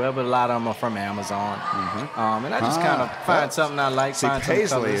everywhere, but a lot of them are from Amazon. And I just kind of find something I like. See, find some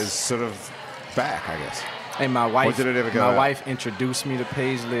Paisley colors. is sort of back, I guess. And my wife, did it ever go my out? wife introduced me to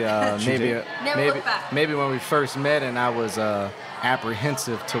Paisley. She did? Never looked back. Maybe when we first met, and I was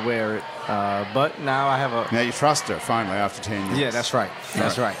apprehensive to wear it. But now I have a. Now you trust her finally after 10 years. Yeah, that's right.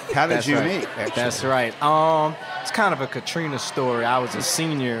 That's right. How did That's you right. meet? Actually? That's right. It's kind of a Katrina story. I was a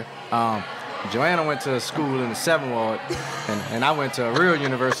senior. Joanna went to school in the 7th Ward, and I went to a real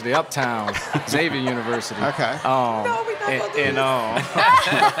university uptown, Xavier University. Okay.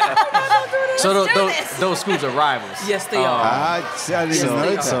 So those schools are rivals. Yes, they are. I didn't even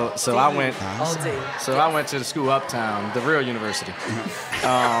know that. So I went. All day. So I went to the school uptown, the real university.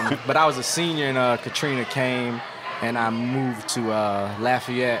 But I was a senior, and Katrina came, and I moved to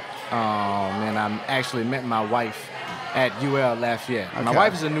Lafayette, and I actually met my wife at UL Lafayette. Okay. My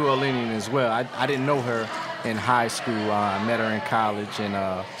wife is a New Orleanian as well. I didn't know her in high school. I met her in college, and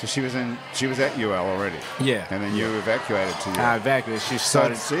So she was at UL already. yeah. And then you evacuated to UL. I evacuated. She So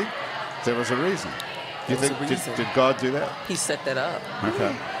started. see, there was a reason. Do you There was think a reason. did God do that? He set that up.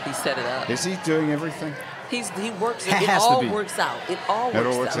 Okay. He set it up. Is he doing everything? He works. It It has to all be. works out. It all It all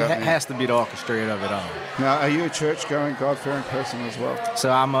works works out. out. It has to be the orchestrator of it all. Now, are you a church-going, God-fearing person as well?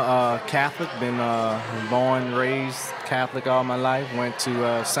 So I'm a Catholic, been born, raised Catholic all my life. Went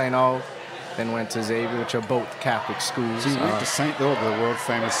to St. Aug, then went to Xavier, which are both Catholic schools. So you went to St. Aug, the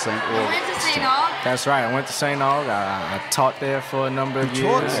world-famous St. You Aug. went to St. Aug? That's right. I went to St. Aug. I taught there for a number of You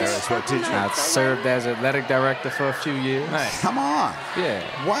years. taught there as well, did you? I served as athletic director for a few years. Come on. Yeah.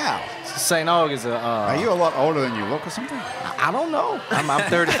 Wow. St. Aug is a. Are you a lot older than you look or something? I don't know. I'm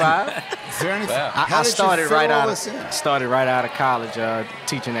 35. Is there anything? I started right out of college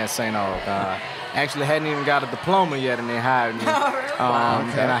teaching at St. Aug. Actually, hadn't even got a diploma yet, and they hired me.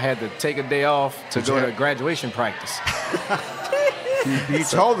 Okay. And I had to take a day off to go to graduation practice. You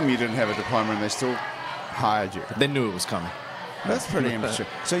told them you didn't have a diploma, and they still hired you. They knew it was coming. That's pretty interesting.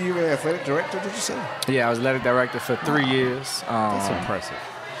 So you were athletic director, did you say? Yeah, I was athletic director for 3 years. That's impressive.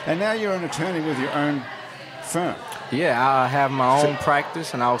 And now you're an attorney with your own firm. Yeah, I have my own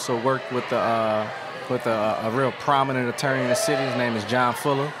practice, and I also work with a real prominent attorney in the city. His name is John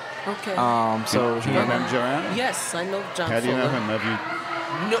Fuller. Okay. So Do you know him, Joanna? Yes, I know John How do you know Fuller. him? Have you?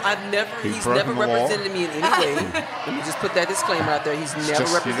 No, I've never. He's He's broken never the law? represented me in any way. Let me just put that disclaimer out there. He's never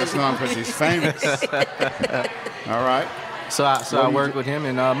You represented just know him because he's famous. All right. So I work with him,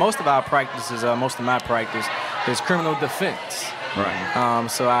 and most of my practice is criminal defense. Right.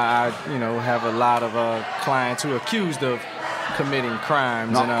 So I have a lot of clients who are accused of committing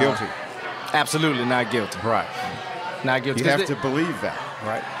crimes. Not and, guilty. Absolutely not guilty. Right. Not guilty. You have to believe that,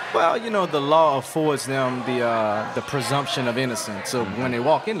 right? Well, the law affords them the presumption of innocence. So when they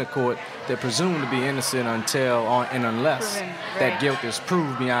walk into court, they're presumed to be innocent unless Proven, that right. guilt is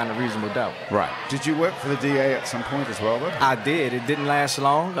proved beyond a reasonable doubt. Right. Did you work for the DA at some point as well, though? I did. It didn't last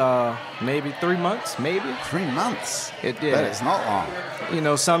long. Maybe 3 months, maybe. 3 months. It did. That is not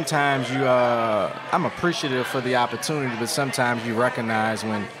long. Sometimes I'm appreciative for the opportunity, but sometimes you recognize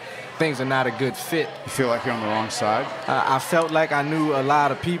when things are not a good fit. You feel like you're on the wrong side? I felt like I knew a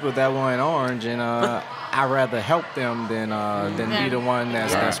lot of people that were in orange, and I'd rather help them than be the one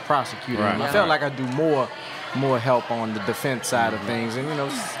that's prosecuting them. Right. I felt like I do more help on the defense side of things,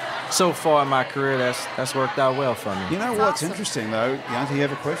 and so far in my career, that's worked out well for me. You know what's interesting, though? Yanti, you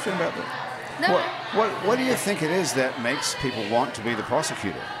have a question about that? No. What do you think it is that makes people want to be the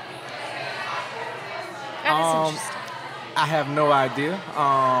prosecutor? That is interesting. I have no idea.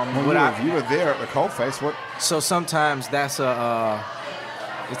 You were there at the coalface. What? So sometimes that's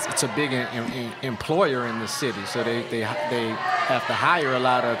it's a big employer in the city. So they have to hire a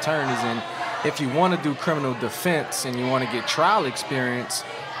lot of attorneys, and if you want to do criminal defense and you want to get trial experience,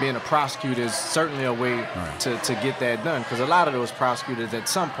 being a prosecutor is certainly a way to get that done. Because a lot of those prosecutors at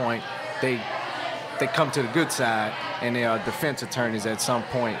some point they come to the good side, and they are defense attorneys at some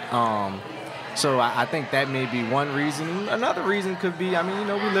point. So I think that may be one reason. Another reason could be, I mean, you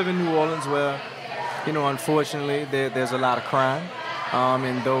know, we live in New Orleans where, you know, unfortunately there's a lot of crime.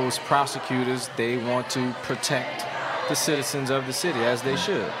 And those prosecutors, they want to protect the citizens of the city, as they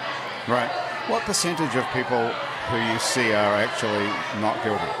should. Right. What percentage of people who you see are actually not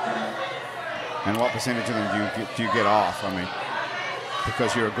guilty? And what percentage of them do you get off? I mean,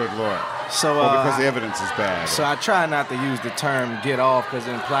 because you're a good lawyer. So, or because the evidence is bad. So I try not to use the term "get off" because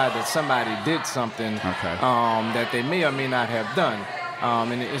it implies that somebody did something that they may or may not have done.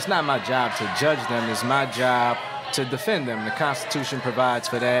 And it's not my job to judge them. It's my job to defend them. The Constitution provides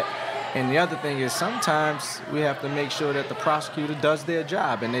for that. And the other thing is sometimes we have to make sure that the prosecutor does their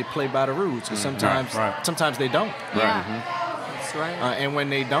job and they play by the rules. Because sometimes they don't. Yeah. That's right. And when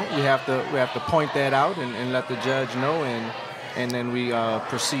they don't, we have to point that out and let the judge know, and then we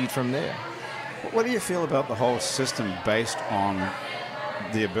proceed from there. What do you feel about the whole system based on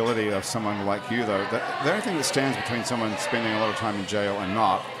the ability of someone like you, though? The only thing that stands between someone spending a lot of time in jail and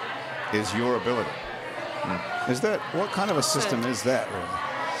not is your ability. Is that, what kind of a system is that, really?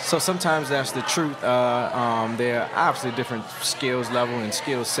 So sometimes that's the truth. There are obviously different skills level and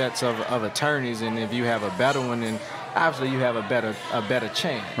skill sets of attorneys, and if you have a better one, then obviously you have a better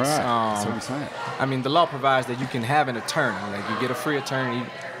chance. Right. That's what I'm saying. I mean, the law provides that you can have an attorney. Like you get a free attorney,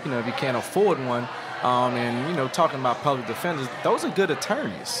 you know, if you can't afford one. And you know, talking about public defenders, those are good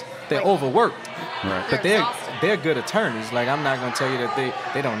attorneys. They're overworked, right? But they're good attorneys. Like I'm not going to tell you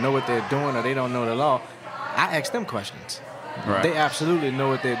that they don't know what they're doing or they don't know the law. I ask them questions. Right. They absolutely know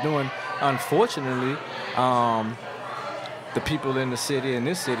what they're doing. Unfortunately, the people in the city, in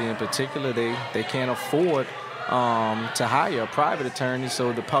this city in particular, they can't afford to hire a private attorney.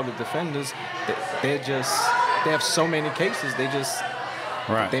 So the public defenders, they have so many cases.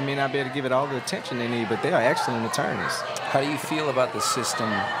 They may not be able to give it all the attention they need, but they are excellent attorneys. How do you feel about the system,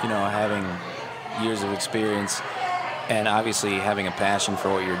 you know, having years of experience and obviously having a passion for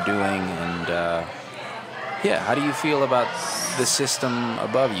what you're doing? And, how do you feel about the system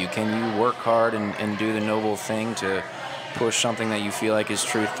above you? Can you work hard and do the noble thing to push something that you feel like is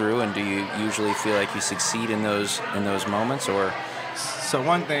true through? And do you usually feel like you succeed in those moments, or? So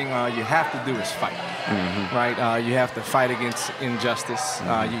one thing you have to do is fight, right? You have to fight against injustice.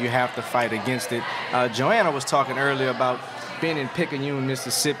 You have to fight against it. Joanna was talking earlier about being in Picayune,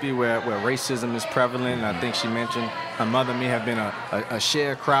 Mississippi, where racism is prevalent. I think she mentioned her mother may have been a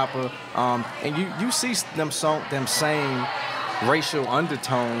sharecropper. And you see them same racial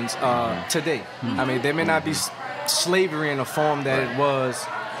undertones today. I mean, there may not be slavery in the form that it was,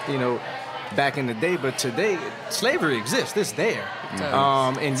 you know, back in the day, but today slavery exists. It's there.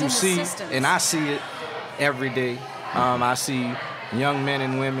 And you see, and I see it every day. I see young men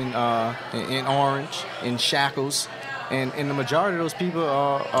and women in orange, in shackles, and the majority of those people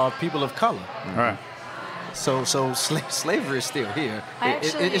are people of color. Right. So slavery is still here.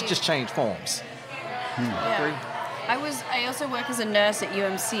 It's just changed forms. Yeah. I also work as a nurse at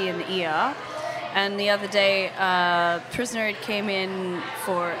UMC in the ER. And the other day, a prisoner came in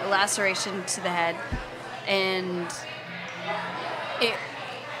for a laceration to the head, and it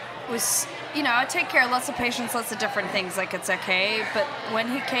was, you know, I take care of lots of patients, lots of different things, like it's okay, but when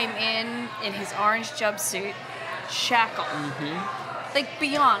he came in his orange jumpsuit, shackled, like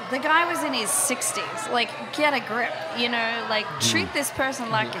beyond, the guy was in his 60s, like get a grip, you know, like treat this person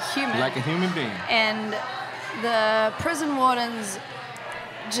like a human. Like a human being. And the prison wardens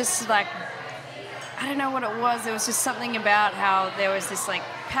just like, I don't know what it was. There was just something about how there was this like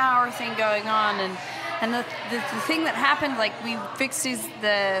power thing going on, and the thing that happened, like we fixed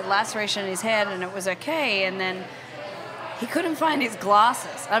the laceration in his head and it was okay, and then he couldn't find his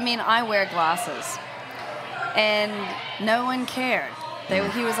glasses. I mean, I wear glasses, and no one cared.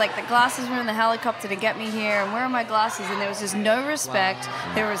 He was like, the glasses were in the helicopter to get me here, and where are my glasses? And there was just no respect.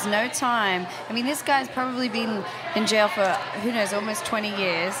 Wow. There was no time. I mean, this guy's probably been in jail for, who knows, almost 20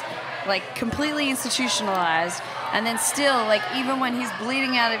 years. Like completely institutionalized, and then still, like even when he's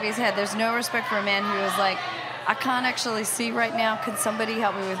bleeding out of his head, there's no respect for a man who is like, I can't actually see right now. Could somebody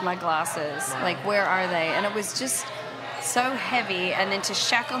help me with my glasses? Wow. Like, where are they? And it was just so heavy, and then to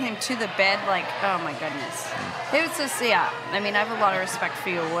shackle him to the bed, like, oh my goodness. It was just, yeah. I mean, I have a lot of respect for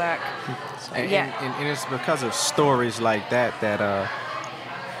your work. And it's because of stories like that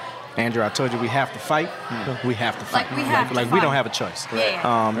Andrew, I told you we have to fight. We have to fight. We don't have a choice.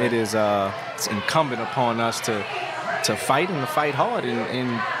 Yeah. It is it's incumbent upon us to fight and to fight hard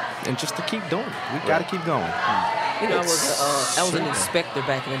and just to keep doing it. We got to keep going. You know, I was an inspector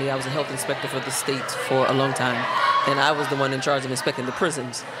back in the day. I was a health inspector for the state for a long time, and I was the one in charge of inspecting the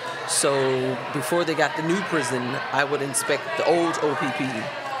prisons. So before they got the new prison, I would inspect the old OPP.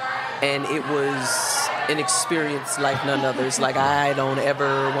 and it was an experience like none other. It's like I don't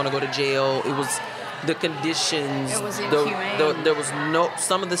ever want to go to jail. It was the conditions. It was inhumane. There was no.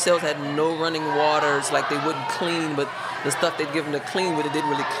 Some of the cells had no running water. It's like they wouldn't clean, but the stuff they'd given to clean with it didn't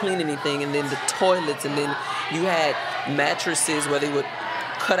really clean anything. And then the toilets, and then you had mattresses where they would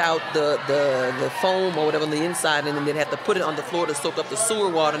cut out the foam or whatever on the inside, and then they'd have to put it on the floor to soak up the sewer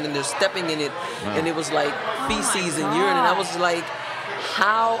water, and then they're stepping in it, and it was like feces and urine, and I was like,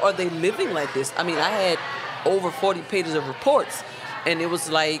 how are they living like this? I mean, I had over 40 pages of reports, and it was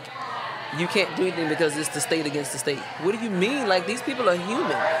like, you can't do anything because it's the state against the state. What do you mean? Like, these people are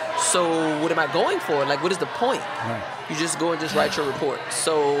human. So what am I going for? Like, what is the point? Right. You just go and just write your report.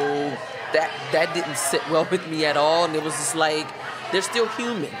 So that didn't sit well with me at all, and it was just like, they're still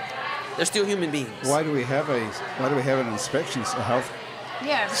human. They're still human beings. Why do we have an inspection health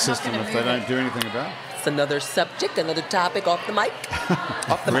system if they don't do anything about it? It's another subject, another topic off the mic.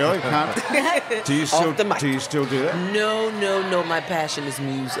 Off the really? mic. Do you still do that? No. My passion is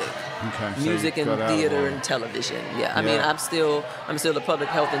music. Okay. Music and theater and television. Yeah. I mean, I'm still a public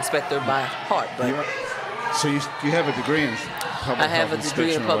health inspector by heart, but. So you have a degree in public health? I have a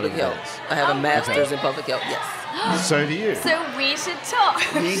degree in public health. I have a master's in public health. Yes. So do you. So we should talk.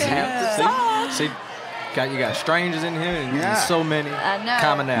 We have to talk. See, you got strangers in here and so many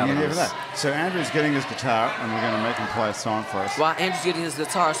commonalities. So Andrew's getting his guitar, and we're going to make him play a song for us. While Andrew's getting his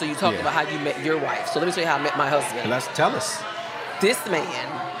guitar, so you talked about how you met your wife. So let me tell you how I met my husband. Let's tell us. This man,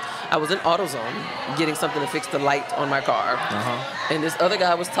 I was in AutoZone getting something to fix the light on my car. And this other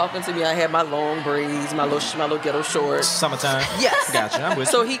guy was talking to me. I had my long braids, my little ghetto shorts. Summertime. Yes. Gotcha. I'm with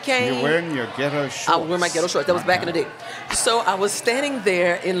So you. he came. You're wearing your ghetto shorts. I wear my ghetto shorts. That was back in the day. So I was standing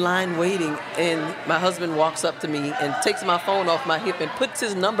there in line waiting, and my husband walks up to me and takes my phone off my hip and puts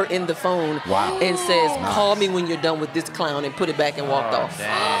his number in the phone and says, "Call me when you're done with this clown," and put it back and walked off.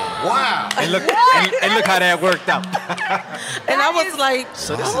 Dang. Wow. And look how that worked out. And I was like,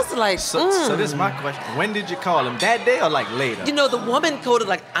 So this is my question. When did you call him? That day or like later? You know, the woman coded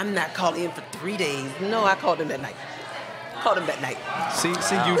like, I'm not calling him for 3 days. No, I called him that night. See,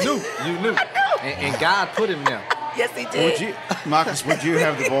 you knew. And God put him there. Yes, he did. Marcus, would you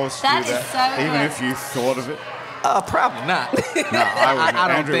have the balls to That do is that? so Even good. if you thought of it? Probably not. No, I wouldn't. I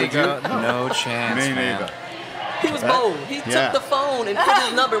don't Andrew, think. would you? No chance. Me man. neither. He was bold. He took the phone and put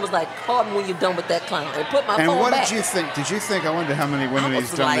his number and was like, call me when you're done with that clown. And put my phone back. And what did you think? Did you think, I wonder how many women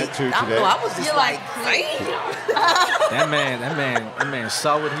he's done that to today? I was just like, That man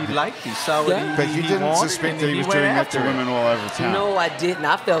saw what he liked. He saw what he But you didn't wanted, suspect and that he was went doing that after to it. women all over town? No, I didn't.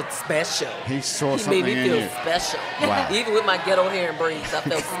 I felt special. He saw He something made me in feel you. special. Wow. Even with my ghetto hair and braids, I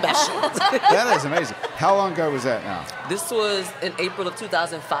felt special. That is amazing. How long ago was that now? This was in April of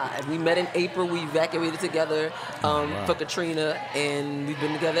 2005. We met in April. We evacuated together for Katrina, and we've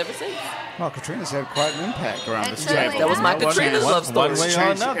been together ever since. Well, Katrina's had quite an impact around It this really table. That was my has. Katrina's love story. one way or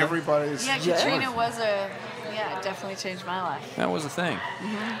Changed another. everybody's. Yeah, Katrina was it definitely changed my life. That was a thing.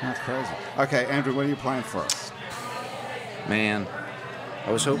 That's crazy. Okay, Andrew, what are you playing for us? Man,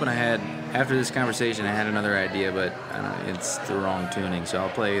 I was hoping after this conversation, I had another idea, but I don't know, it's the wrong tuning, so I'll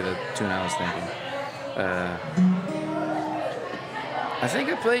play the tune I was thinking. I think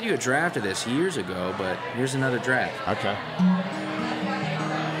I played you a draft of this years ago, but here's another draft. Okay.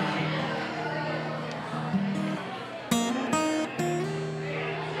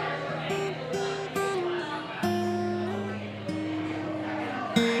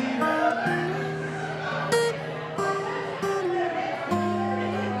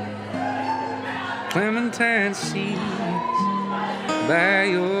 Clementine seeds by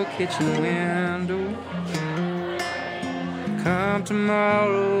your kitchen window. Come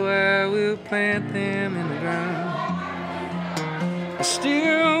tomorrow, I will plant them in the ground. I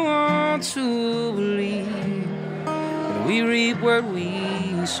still want to believe that we reap what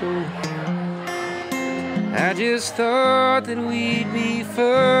we sow. I just thought that we'd be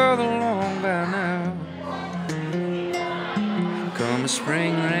further along by now. Come the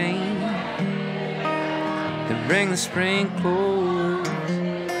spring rain, and bring the spring clothes.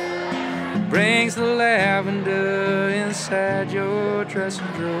 It brings the lavender inside your dressing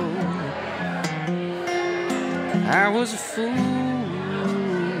drawer. I was a fool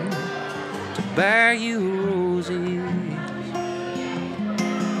to buy you roses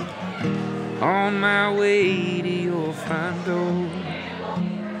on my way to your front door.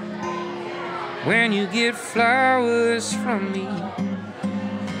 When you get flowers from me,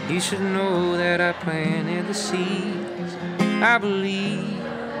 you should know that I planted the seeds. I believe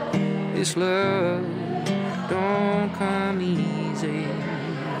this love don't come easy.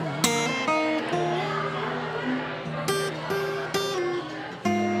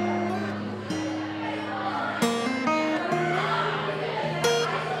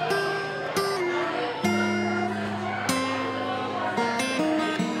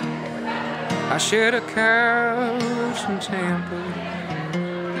 I shared a couch in Tampa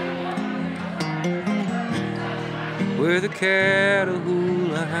with a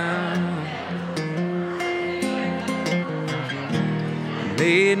Catahoula hound.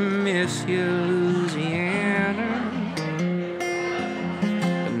 Made me miss you, Louisiana,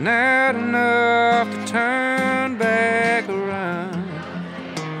 but not enough to turn back around.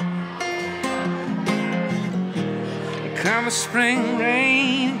 Come the spring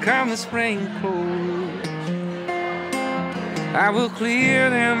rain, come the spring cold, I will clear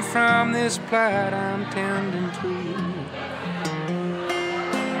them from this plight I'm tending to.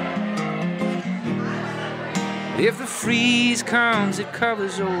 If the freeze comes, it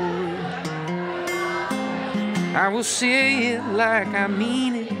covers over, I will say it like I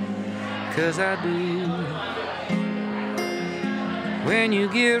mean it, 'cause I do. When you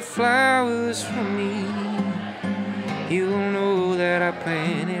get flowers from me, you'll know that I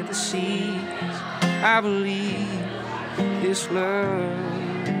planted the seeds. I believe this love,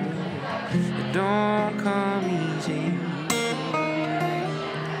 it don't come easy.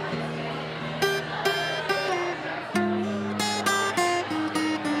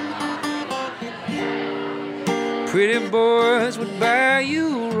 Pretty boys would buy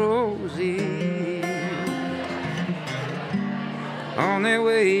you roses on their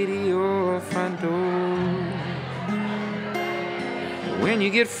way to your front door. When you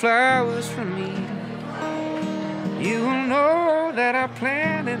get flowers from me, you will know that I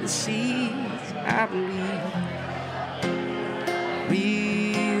planted the seeds. I believe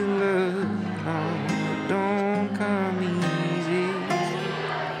real love don't come easy.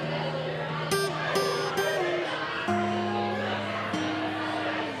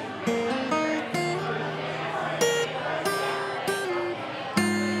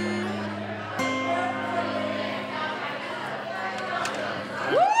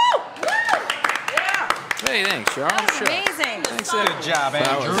 Hey, thanks, y'all. That was amazing. Thanks, Good job,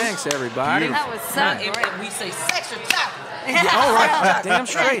 Andrew. Thanks, everybody. That was so great. And we say sex or chocolate. All right, damn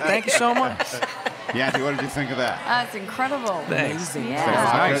straight. Thank you so much. Yanti, what did you think of that? That's incredible. Thanks. Yeah.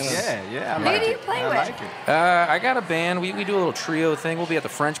 Nice. Yeah. Who do you play with? I got a band. We do a little trio thing. We'll be at the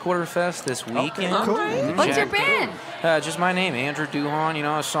French Quarter Fest this weekend. Cool. What's your band? Just my name, Andrew Duhon. You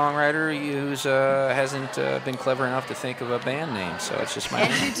know, a songwriter who's hasn't been clever enough to think of a band name, so it's just my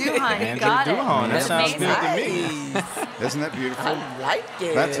name. Andrew Duhon. You got it. Duhon. That That's sounds amazing. good to me. Isn't that beautiful? I like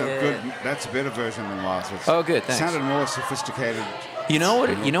it. That's a better version than last. It's Oh, good, thanks. Sounded more sophisticated. You know what?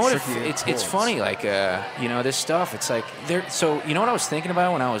 Trickier It's chords. funny. Like this stuff. It's like there. So you know what I was thinking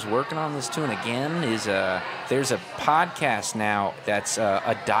about when I was working on this tune again is there's a podcast now that's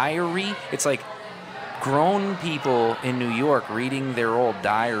a diary. It's like grown people in New York reading their old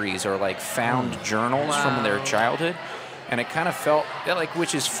diaries or like found journals from their childhood, and it kind of felt like,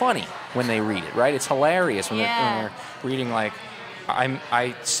 which is funny when they read it, right? It's hilarious when they're reading like.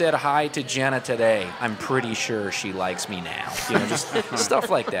 I said hi to Jenna today. I'm pretty sure she likes me now. You know, just stuff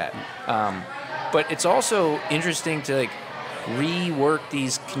like that. But it's also interesting to like rework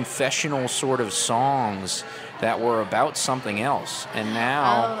these confessional sort of songs that were about something else, and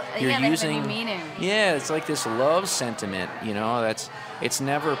now you're using. Meaning. Yeah, it's like this love sentiment. You know, it's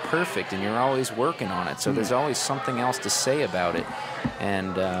never perfect, and you're always working on it. So there's always something else to say about it.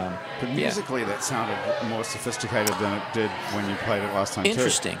 And But musically, that sounded more sophisticated than it did when you played it last time.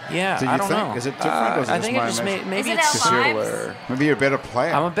 Interesting. Too. Yeah, Do you I don't think? know. Is it different? Or is it I just think my it just imagination? maybe Is it it's our vibes? similar. Maybe you're a better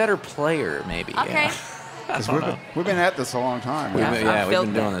player. I'm a better player, maybe. Okay. Yeah. Because we've been at this a long time. Yeah. Right? we've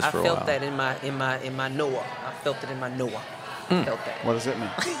been doing this for a while. I felt that in my Noah. I felt it in my Noah. I felt that. What does it mean?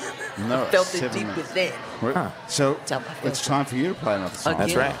 No, Felt it 7 deep minutes. within. So Tell me. it's time for you to play another song.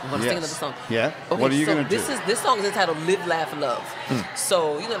 That's right. I'm going to sing another song. Yeah? Okay, What are you so going to do? This song is entitled Live, Laugh, Love.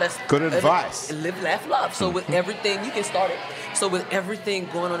 So, you know, that's... Good advice. Live, laugh, love. So with everything, you can start it. So with everything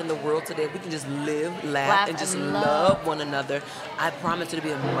going on in the world today, we can just live, laugh, and just love one another. I promise it'll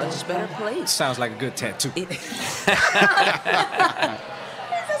be a much better place. Sounds like a good tattoo. It sounds like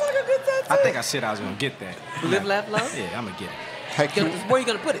a good tattoo. I think I said I was going to get that. Live, laugh, love? Yeah, I'm going to get it. Hey, Where are you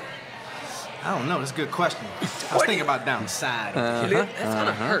going to put it? I don't know. That's a good question. I was thinking about down the side. That's going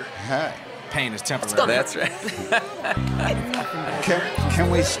to hurt. hey, Pain is temporary. That's right.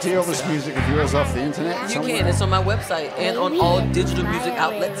 can we steal this music of yours off the internet? You somewhere? can. It's on my website. And on all digital music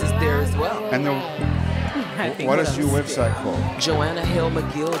outlets, it's there as well. And what is your website called?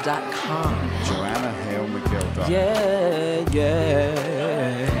 JoannaHaleMcGill.com. Joanna Hale McGill. Yeah.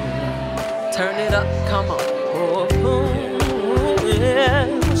 Turn it up, come on. Oh,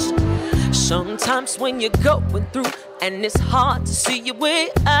 yes. Sometimes when you're going through and it's hard to see your way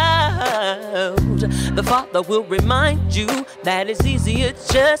out, the Father will remind you that it's easier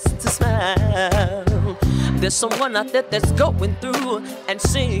just to smile. There's someone out there that's going through and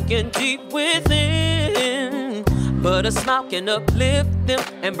sinking deep within, but a smile can uplift them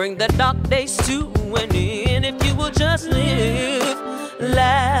and bring the dark days to an end. If you will just live,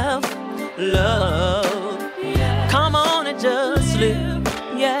 laugh, love. Come on and just live.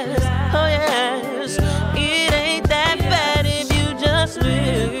 Yes, oh yes. It ain't that bad if you just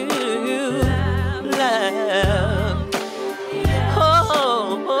live, laugh.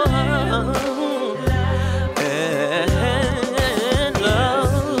 Oh, and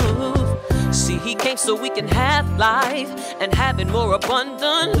love. See, he came so we can have life and have it more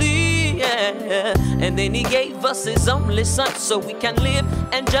abundantly, yeah. And then he gave us his only son so we can live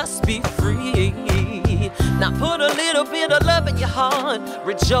and just be free. Now put a little bit of love in your heart,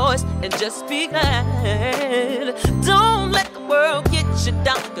 rejoice and just be glad. Don't let the world get you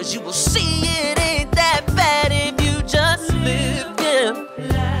down, cause you will see it ain't that bad if you just live,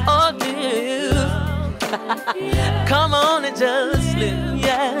 yeah, or live. Come on and just live,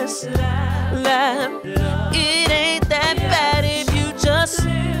 yes, laugh. It ain't that bad if you just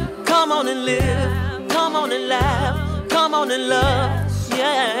come on and live, come on and laugh, come on and love,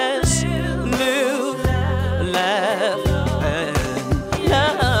 yes, live, laugh, and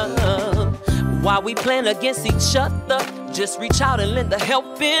love. While we plan against each other, just reach out and lend a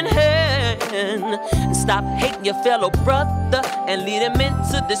helping hand. And stop hating your fellow brother and lead him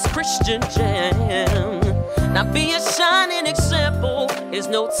into this Christian jam. Now be a shining example. There's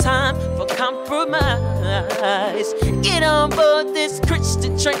no time for compromise. Get on board this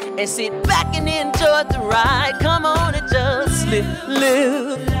Christian train and sit back and enjoy the ride. Come on and just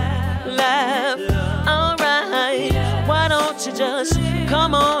live, laugh. Alright, why don't you just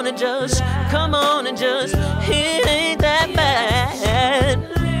come on and just, it ain't that bad.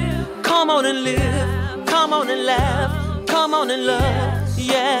 Come on and live, come on and laugh, come on and love,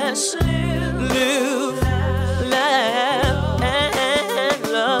 yes, live, laugh, and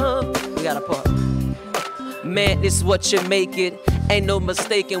love. We got a part. Man, this is what you make it. Ain't no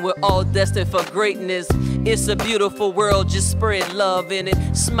mistaking, we're all destined for greatness. It's a beautiful world, just spread love in it.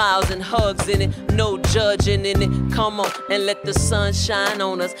 Smiles and hugs in it, no judging in it. Come on and let the sun shine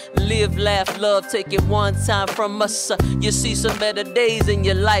on us. Live, laugh, love, take it one time from us. You see some better days in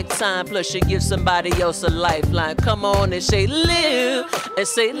your lifetime. Plus you give somebody else a lifeline. Come on and say live, and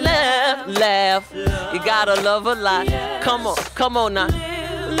say laugh, laugh. You gotta love a lot. Come on now.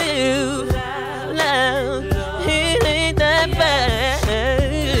 Live, laugh. It ain't that bad.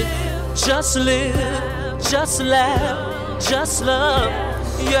 Just live, just laugh, just love.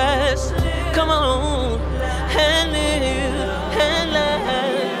 Yes, come on and live and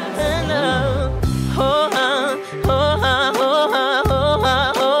laugh and love.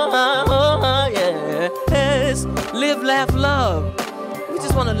 Oh, yes. Live, laugh, love. We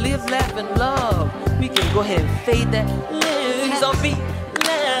just want to live, laugh, and love. We can go ahead and fade that. Live on beat.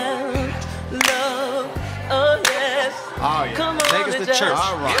 Love. Oh, yes. Oh, yeah. Come on. Take us to church.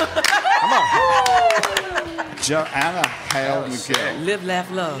 All right. Come on. Joanna Hale McGill. Live,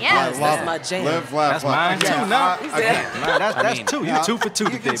 laugh, love. Yes. That's my jam. Live, laugh, That's love. mine Okay, too now. okay. That's two. You're 2 for 2 you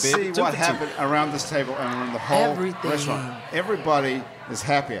today, can see baby. what happened around this table and around the whole Everything. restaurant. Everybody is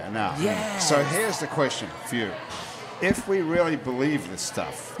happier now. Yes. So here's the question for you. If we really believe this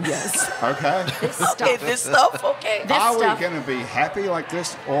stuff, Yes. okay, Okay, this stuff, okay. are stuff. we going to be happy like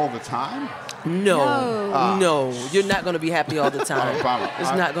this all the time? No, you're not going to be happy all the time. Oh, bummer. It's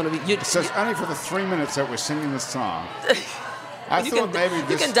not going to be. So it's only for the 3 minutes that we're singing this song. I you thought can, maybe you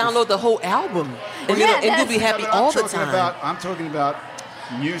this can download the whole album and, Yeah, you'll be happy all the time. I'm talking about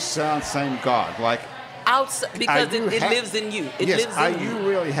new sound, same God. Like, Outside, because Are you it hap- lives in you. It yes, lives are in you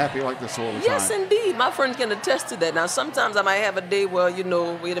really happy like this all the time? Yes, indeed. My friends can attest to that. Now, sometimes I might have a day where,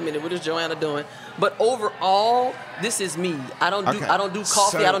 wait a minute, what is Joanna doing? But overall, this is me. I don't do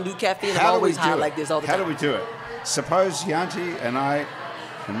coffee. So I don't do caffeine. I'm how do we always do high it? like this all the How time. do we do it? Suppose Yanti and I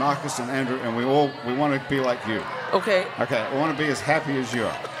and Marcus and Andrew and we want to be like you. Okay. Okay, I want to be as happy as you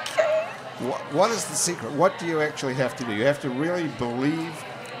are. What is the secret? What do you actually have to do? You have to really believe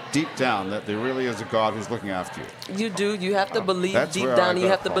deep down that there really is a God who's looking after you. You do. You have to believe that's deep where down, I and you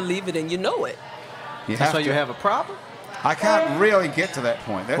got have to a problem. believe it, and you know it. That's why you have a problem? I can't really get to that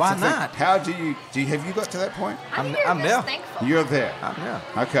point. That's Why the thing. not? How do you have you got to that point? I'm just there. thankful. You're there. Yeah.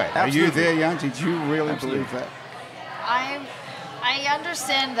 Okay. Are you there, Yanti? Do you really believe that? I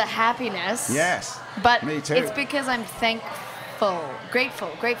understand the happiness. Yes. But Me too. it's because I'm thankful, grateful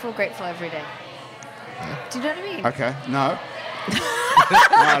every day. Do you know what I mean? Okay. No.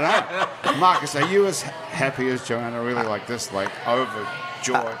 I don't. Marcus, are you as happy as Joanna? Really like this, like overjoyed?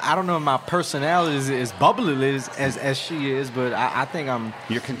 I don't know if my personality is as bubbly as she is, but I think I'm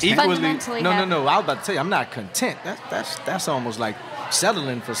You're content? equally. Fundamentally No. happy. I was about to tell you, I'm not content. That's almost like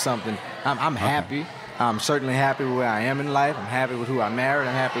settling for something. I'm happy. I'm certainly happy with where I am in life. I'm happy with who I married.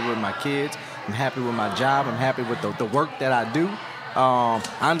 I'm happy with my kids. I'm happy with my job. I'm happy with the work that I do. I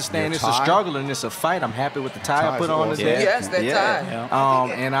understand it's a struggle and it's a fight. I'm happy with the tie I put on awesome. today. Yes, that tie.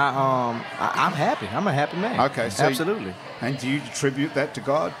 Yeah. And I'm happy. I'm a happy man. Okay, so absolutely. And do you attribute that to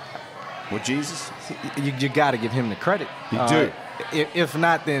God or Jesus? You got to give him the credit. You do. If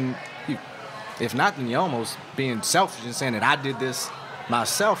not, then you're almost being selfish and saying that I did this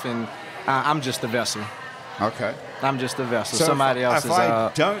myself, and I'm just a vessel. Okay. I'm just a vessel. So Somebody else if is.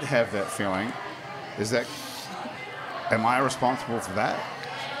 I don't have that feeling, am I responsible for that?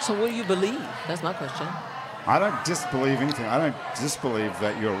 So what do you believe? That's my question. I don't disbelieve anything. I don't disbelieve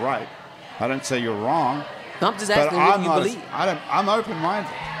that you're right. I don't say you're wrong. No, I'm just But asking what I'm you not. believe. I'm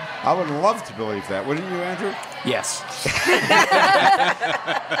open-minded. I would love to believe that, wouldn't you, Andrew? Yes.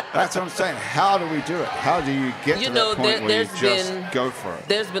 That's what I'm saying. How do we do it? How do you get to that point where you just go for it?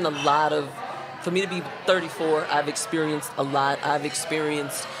 There's been a lot of, for me to be 34, I've experienced a lot. I've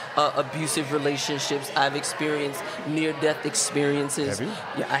experienced abusive relationships. I've experienced near-death experiences. Have you?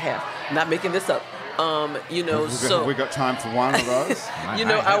 Yeah, I have. I'm not making this up. We got time for one of those.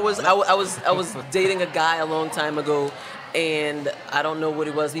 I was dating a guy a long time ago, and I don't know what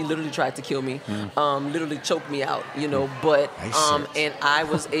it was. He literally tried to kill me, literally choked me out, But and I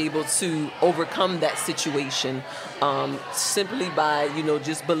was able to overcome that situation simply by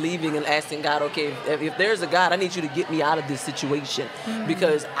just believing and asking God, okay, if there's a God, I need you to get me out of this situation,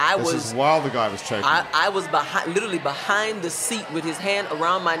 because This is while the guy was choking. I was literally behind the seat with his hand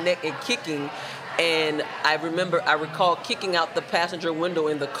around my neck and kicking. And I recall kicking out the passenger window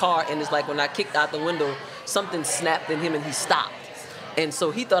in the car, and it's like when I kicked out the window, something snapped in him and he stopped. And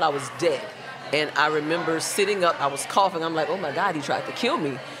so he thought I was dead. And I remember sitting up, I was coughing. I'm like, oh my God, he tried to kill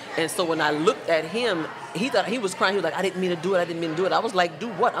me. And so when I looked at him, he thought he was crying. He was like, I didn't mean to do it. I was like, do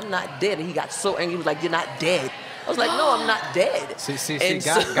what? I'm not dead. And he got so angry. He was like, you're not dead. I was like, no, I'm not dead.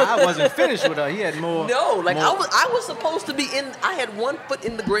 God wasn't finished with her. He had more. No, I was supposed to be I had one foot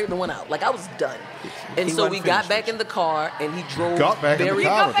in the grave and one out. Like I was done. And so we got back in the car, and he drove. Got back in the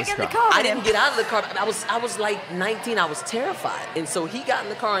car. I didn't get out of the car. I was like 19. I was terrified. And so he got in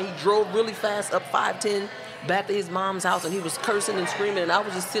the car and he drove really fast up 510 back to his mom's house, and he was cursing and screaming, and I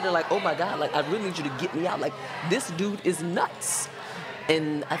was just sitting like, oh my God, like I really need you to get me out. Like this dude is nuts.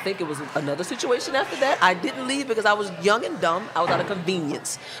 And I think it was another situation after that. I didn't leave because I was young and dumb. I was out of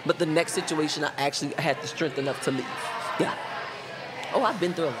convenience. But the next situation, I actually had the strength enough to leave. Yeah. Oh, I've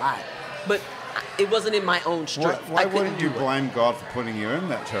been through a lot. But it wasn't in my own strength. Why wouldn't you blame God for putting you in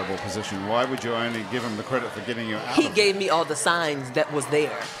that terrible position? Why would you only give him the credit for getting you out? He gave me all the signs that was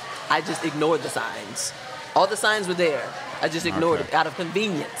there. I just ignored the signs. All the signs were there. I just ignored it out of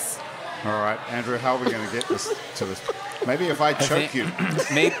convenience. All right, Andrew, how are we going to get this to this? Maybe if I choke you.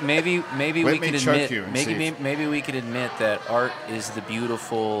 Maybe we could admit. Maybe we could admit that art is the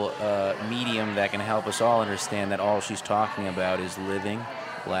beautiful medium that can help us all understand that all she's talking about is living,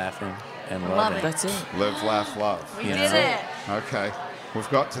 laughing, and loving. That's it. Live, laugh, love. We did it. Okay, we've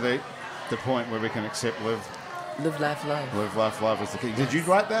got to the point where we can accept live, laugh, love. Live, laugh, love is the key. Did you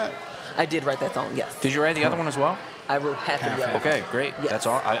write that? I did write that song. Yes. Did you write the other one as well? I wrote half of the other. Okay, great. Yes. That's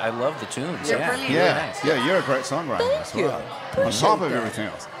all. I love the tunes. You're yeah, brilliant. really Yeah, nice. yeah, you're a great songwriter as well. On top of that. everything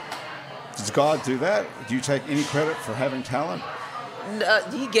else. Does God do that? Do you take any credit for having talent?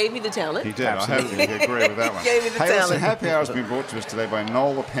 He gave me the talent. He did. Absolutely. I hope you agree with that one. He gave me the Hey, talent. listen, Happy Hour has been brought to us today by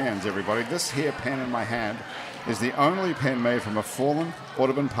Nola Pens, everybody. This here pen in my hand is the only pen made from a fallen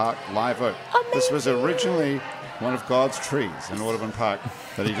Audubon Park live oak. Amazing. This was originally one of God's trees in Audubon Park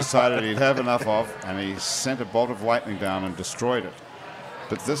that he decided he'd have enough of, and he sent a bolt of lightning down and destroyed it.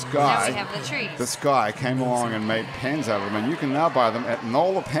 But this Now guy, we have the trees. this guy came along and made pens out of them, and you can now buy them at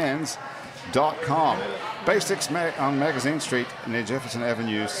nolapens.com. Basics on Magazine Street near Jefferson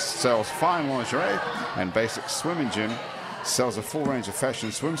Avenue sells fine lingerie, and Basics Swimming Gym sells a full range of fashion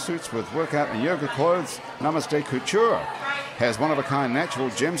swimsuits with workout and yoga clothes. Namaste Couture has one-of-a-kind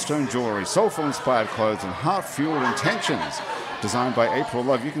natural gemstone jewelry, soulful-inspired clothes, and heart-fueled intentions. Designed by April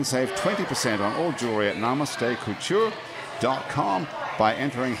Love, you can save 20% on all jewelry at namastecouture.com by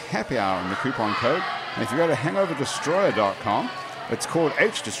entering Happy Hour in the coupon code. And if you go to hangoverdestroyer.com, it's called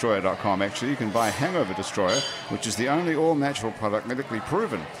hdestroyer.com actually, you can buy Hangover Destroyer, which is the only all-natural product medically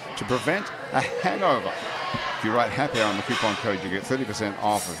proven to prevent a hangover. If you write Happy Hour in the coupon code, you get 30%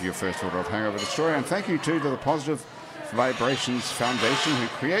 off of your first order of Hangover Destroyer. And thank you too to the Positive Vibrations Foundation, who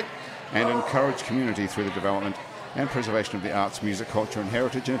create and encourage community through the development and preservation of the arts, music, culture, and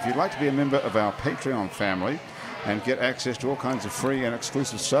heritage. And if you'd like to be a member of our Patreon family and get access to all kinds of free and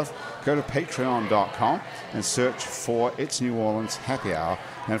exclusive stuff, go to patreon.com and search for It's New Orleans Happy Hour.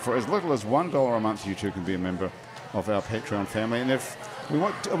 And for as little as $1 a month, you too can be a member of our Patreon family. And if we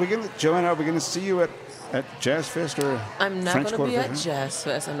want, Joanna, are we going to see you at Jazz Fest or I'm not French going to Quarter be Fest? at Jazz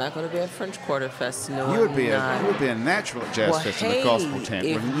Fest. I'm not going to be at French Quarter Fest. No, You would be not. a natural at Jazz Fest in the gospel tent,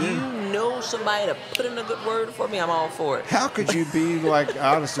 if wouldn't you know somebody to put in a good word for me, I'm all for it. How could you be like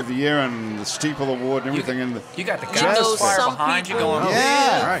Artist of the Year and the Steeple Award and everything in the You got the Jazz gospel choir some behind you people- going,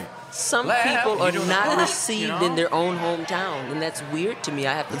 Yeah, right. Some Laugh, people you're are doing not the received you know? in their own hometown, and that's weird to me.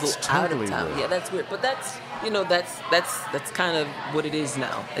 I have to That's go out totally of town. weird. Yeah, that's weird. But that's that's kind of what it is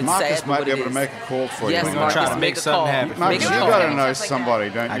now. It's Marcus sad, might but be it able to is. make a call for Yes, you. We're gonna try Marcus, to make make a something call. happen. Marcus, Make you a call. got to know Stuff like somebody,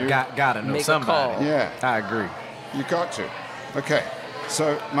 don't you? I gotta know Make a somebody. call. Yeah, I agree. you got to. Okay.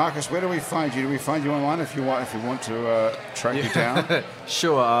 So, Marcus, where do we find you? Do we find you online if you want to track you down?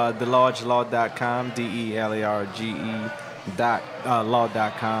 Sure, thelargelaw.com,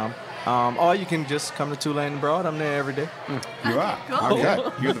 DELARGE.law.com. Or you can just come to Tulane and Broad. I'm there every day. You are. Okay.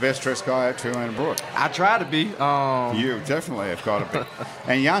 You're the best dressed guy at Tulane and Broad. I try to be. You definitely have got to be.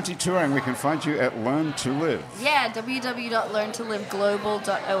 And Yanti Turang, we can find you at Learn to Live. Yeah,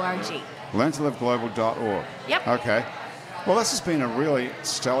 www.learntoliveglobal.org. LearnToLiveGlobal.org. Yep. Okay. Well, this has been a really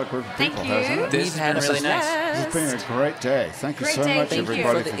stellar group of Thank people, you. hasn't it? This We've has had been really nice. This has been a great day. Thank you Great so day. much, Thank you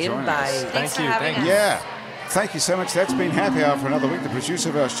everybody, for the joining invite. us. Thanks for you, having thank us. you. Yeah. Thank you so much. That's been Happy Hour for another week. The producer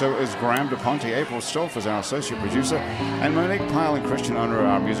of our show is Graham DePonte. April Stolf is our associate producer. And Monique Pyle and Christian Owner are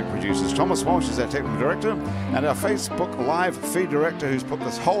our music producers. Thomas Walsh is our technical director. And our Facebook Live feed director, who's put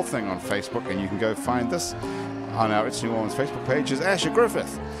this whole thing on Facebook. And you can go find this on our It's New Orleans Facebook page, is Asher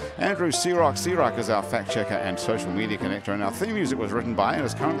Griffith. Andrew Searock is our fact checker and social media connector, and our theme music was written by and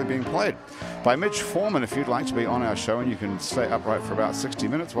is currently being played by Mitch Foreman. If you'd like to be on our show and you can stay upright for about 60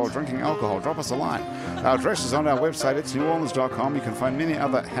 minutes while drinking alcohol, drop us a line. Our address is on our website, itsneworleans.com. You can find many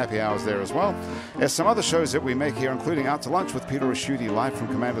other happy hours there as well. There's some other shows that we make here, including Out to Lunch with Peter Raschuti, live from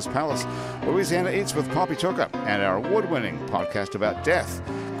Commander's Palace, Louisiana Eats with Poppy Tucker, and our award-winning podcast about death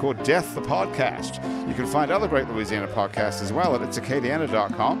called Death the Podcast. You can find other great Louisiana podcasts as well at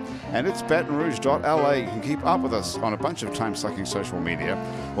itsacadiana.com and itsbatonrouge.la. You can keep up with us on a bunch of time-sucking social media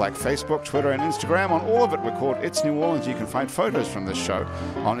like Facebook, Twitter, and Instagram. On all of it, we're called It's New Orleans. You can find photos from this show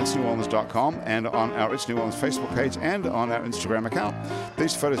on itsneworleans.com and on our It's New Orleans Facebook page and on our Instagram account.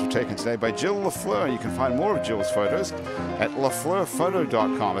 These photos were taken today by Jill LaFleur. You can find more of Jill's photos at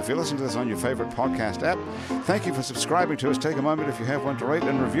lafleurphoto.com. If you're listening to this on your favorite podcast app, thank you for subscribing to us. Take a moment, if you have one, to rate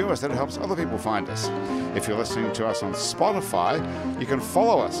and review us. That helps other people find us. If you're listening to us on Spotify, you can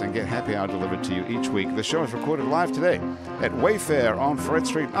follow us and get Happy Hour delivered to you each week. The show is recorded live today at Wayfair on Fred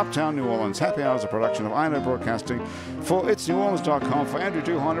Street, Uptown New Orleans. Happy Hour is a production of INO Broadcasting for itsneworleans.com. For Andrew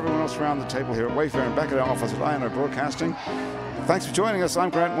Duhon, everyone else around the table here at Wayfair and back at our office at INO Broadcasting, thanks for joining us. I'm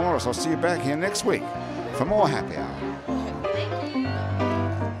Grant Morris. I'll see you back here next week for more Happy Hour.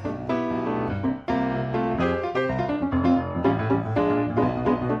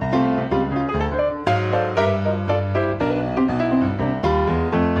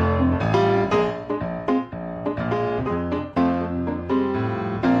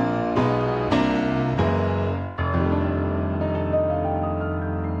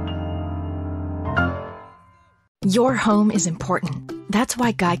 Your home is important. That's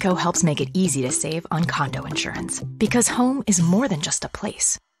why Geico helps make it easy to save on condo insurance. Because home is more than just a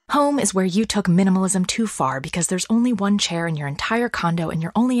place. Home is where you took minimalism too far because there's only one chair in your entire condo and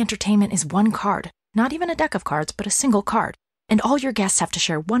your only entertainment is one card. Not even a deck of cards, but a single card. And all your guests have to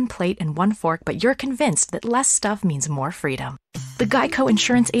share one plate and one fork, but you're convinced that less stuff means more freedom. The Geico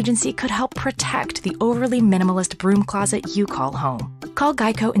Insurance Agency could help protect the overly minimalist broom closet you call home. Call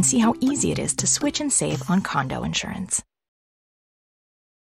Geico and see how easy it is to switch and save on condo insurance.